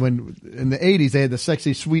beginning, when in the 80s they had the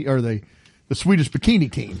sexy sweet or the Swedish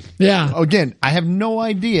bikini team. Yeah. Again, I have no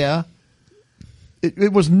idea.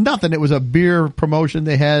 It was nothing. It was a beer promotion.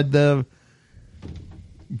 They had the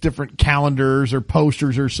different calendars or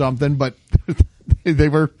posters or something, but they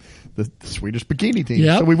were the Swedish bikini team.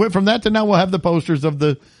 Yep. So we went from that to now we'll have the posters of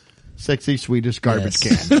the sexy Swedish garbage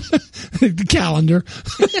Yes. can. The calendar.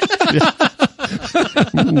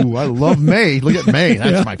 Ooh, I love May. Look at May.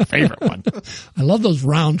 That's my favorite one. I love those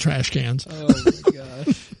round trash cans. Oh my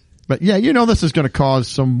gosh. But yeah, this is going to cause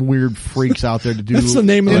some weird freaks out there to do That's the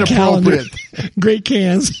name of the calendar. inappropriate Great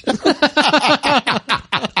cans.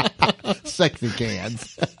 sexy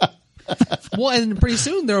cans. Well, and pretty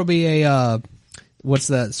soon there will be a what's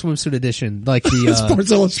that swimsuit edition? Like the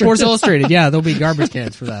Sports Illustrated. Sports Illustrated. Yeah, there'll be garbage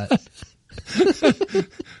cans for that.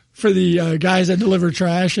 For the guys that deliver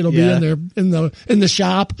trash, it'll Yeah. be in the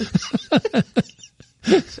shop.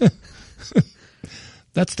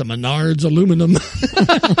 That's the Menards aluminum.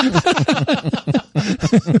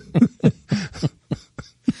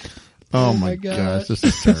 Oh my God. gosh, this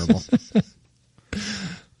is terrible.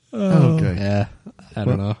 Okay. Yeah, I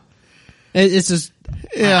don't know. It's just,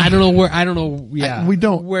 Yeah. I don't know where. I don't know. Yeah, We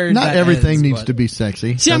don't. Where Not that everything ends, needs but- to be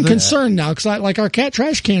sexy. See, I'm does it? concerned now because like our cat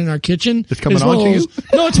trash can in our kitchen. It's coming is one on of to you?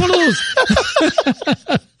 those- No, it's one of those.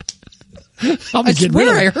 I'll be I getting swear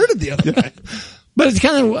rid of I it. heard it the other day. But it's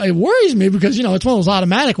kind of, it worries me because, it's one of those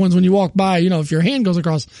automatic ones when you walk by, if your hand goes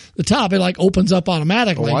across the top, it like opens up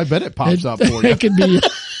automatically. Oh, I bet it pops up for you. It could be,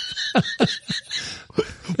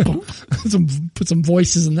 put some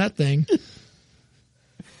voices in that thing.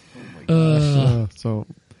 So,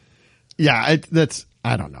 yeah, that's,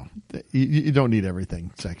 I don't know. You don't need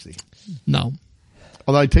everything sexy. No.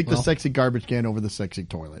 Although I take the sexy garbage can over the sexy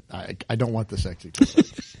toilet. I don't want the sexy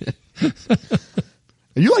toilet.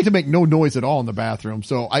 You like to make no noise at all in the bathroom,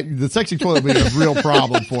 so the sexy toilet would be a real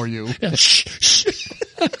problem for you. Yeah, shh.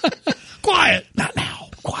 Quiet. Not now.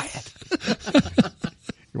 Quiet.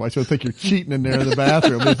 Your wife's going to think you're cheating in there in the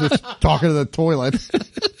bathroom. It's just talking to the toilet.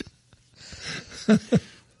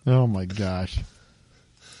 Oh my gosh.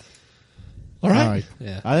 All right. All right.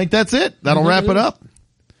 Yeah. I think that's it. That'll wrap it up.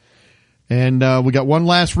 And we got one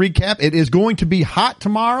last recap. It is going to be hot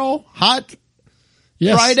tomorrow. Hot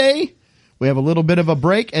Yes. Friday. We have a little bit of a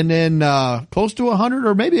break, and then close to 100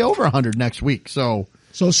 or maybe over 100 next week. So,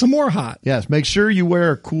 some more hot. yes, make sure you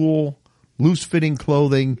wear cool, loose-fitting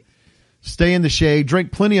clothing. Stay in the shade.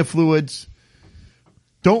 Drink plenty of fluids.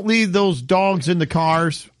 Don't leave those dogs in the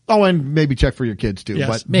cars. Oh, and maybe check for your kids, too.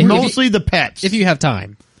 Yes. But Maybe. mostly the pets If you have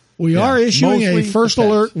time. We Yeah, are issuing mostly a first the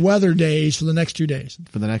pets. alert weather days for the next 2 days.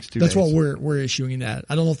 for the next 2 That's days. what we're issuing that.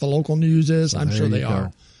 I don't know if the local news is. I'm there sure you they go.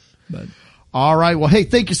 are. But All right. Well, hey,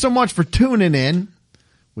 thank you so much for tuning in.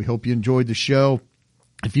 We hope you enjoyed the show.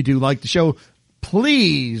 If you do like the show,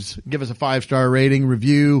 please give us a 5-star rating,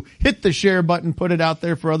 review, hit the share button, put it out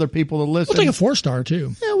there for other people to listen. we'll take a 4-star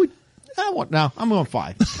too. Yeah, I'm going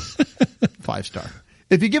 5. 5-star.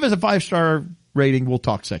 If you give us a 5-star rating, we'll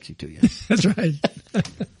talk sexy to you. That's right.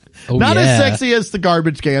 Oh, Not yeah. as sexy as the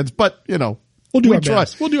garbage cans, but We'll do we our try.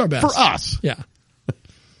 best. We'll do our best. For us. Yeah.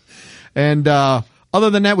 And other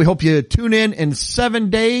than that, we hope you tune in 7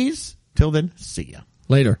 days. Till then, see ya.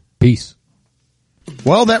 Later. Peace.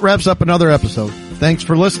 Well, that wraps up another episode. Thanks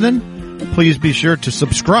for listening. Please be sure to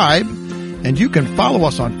subscribe, and you can follow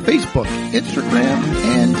us on Facebook, Instagram,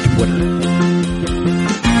 and Twitter.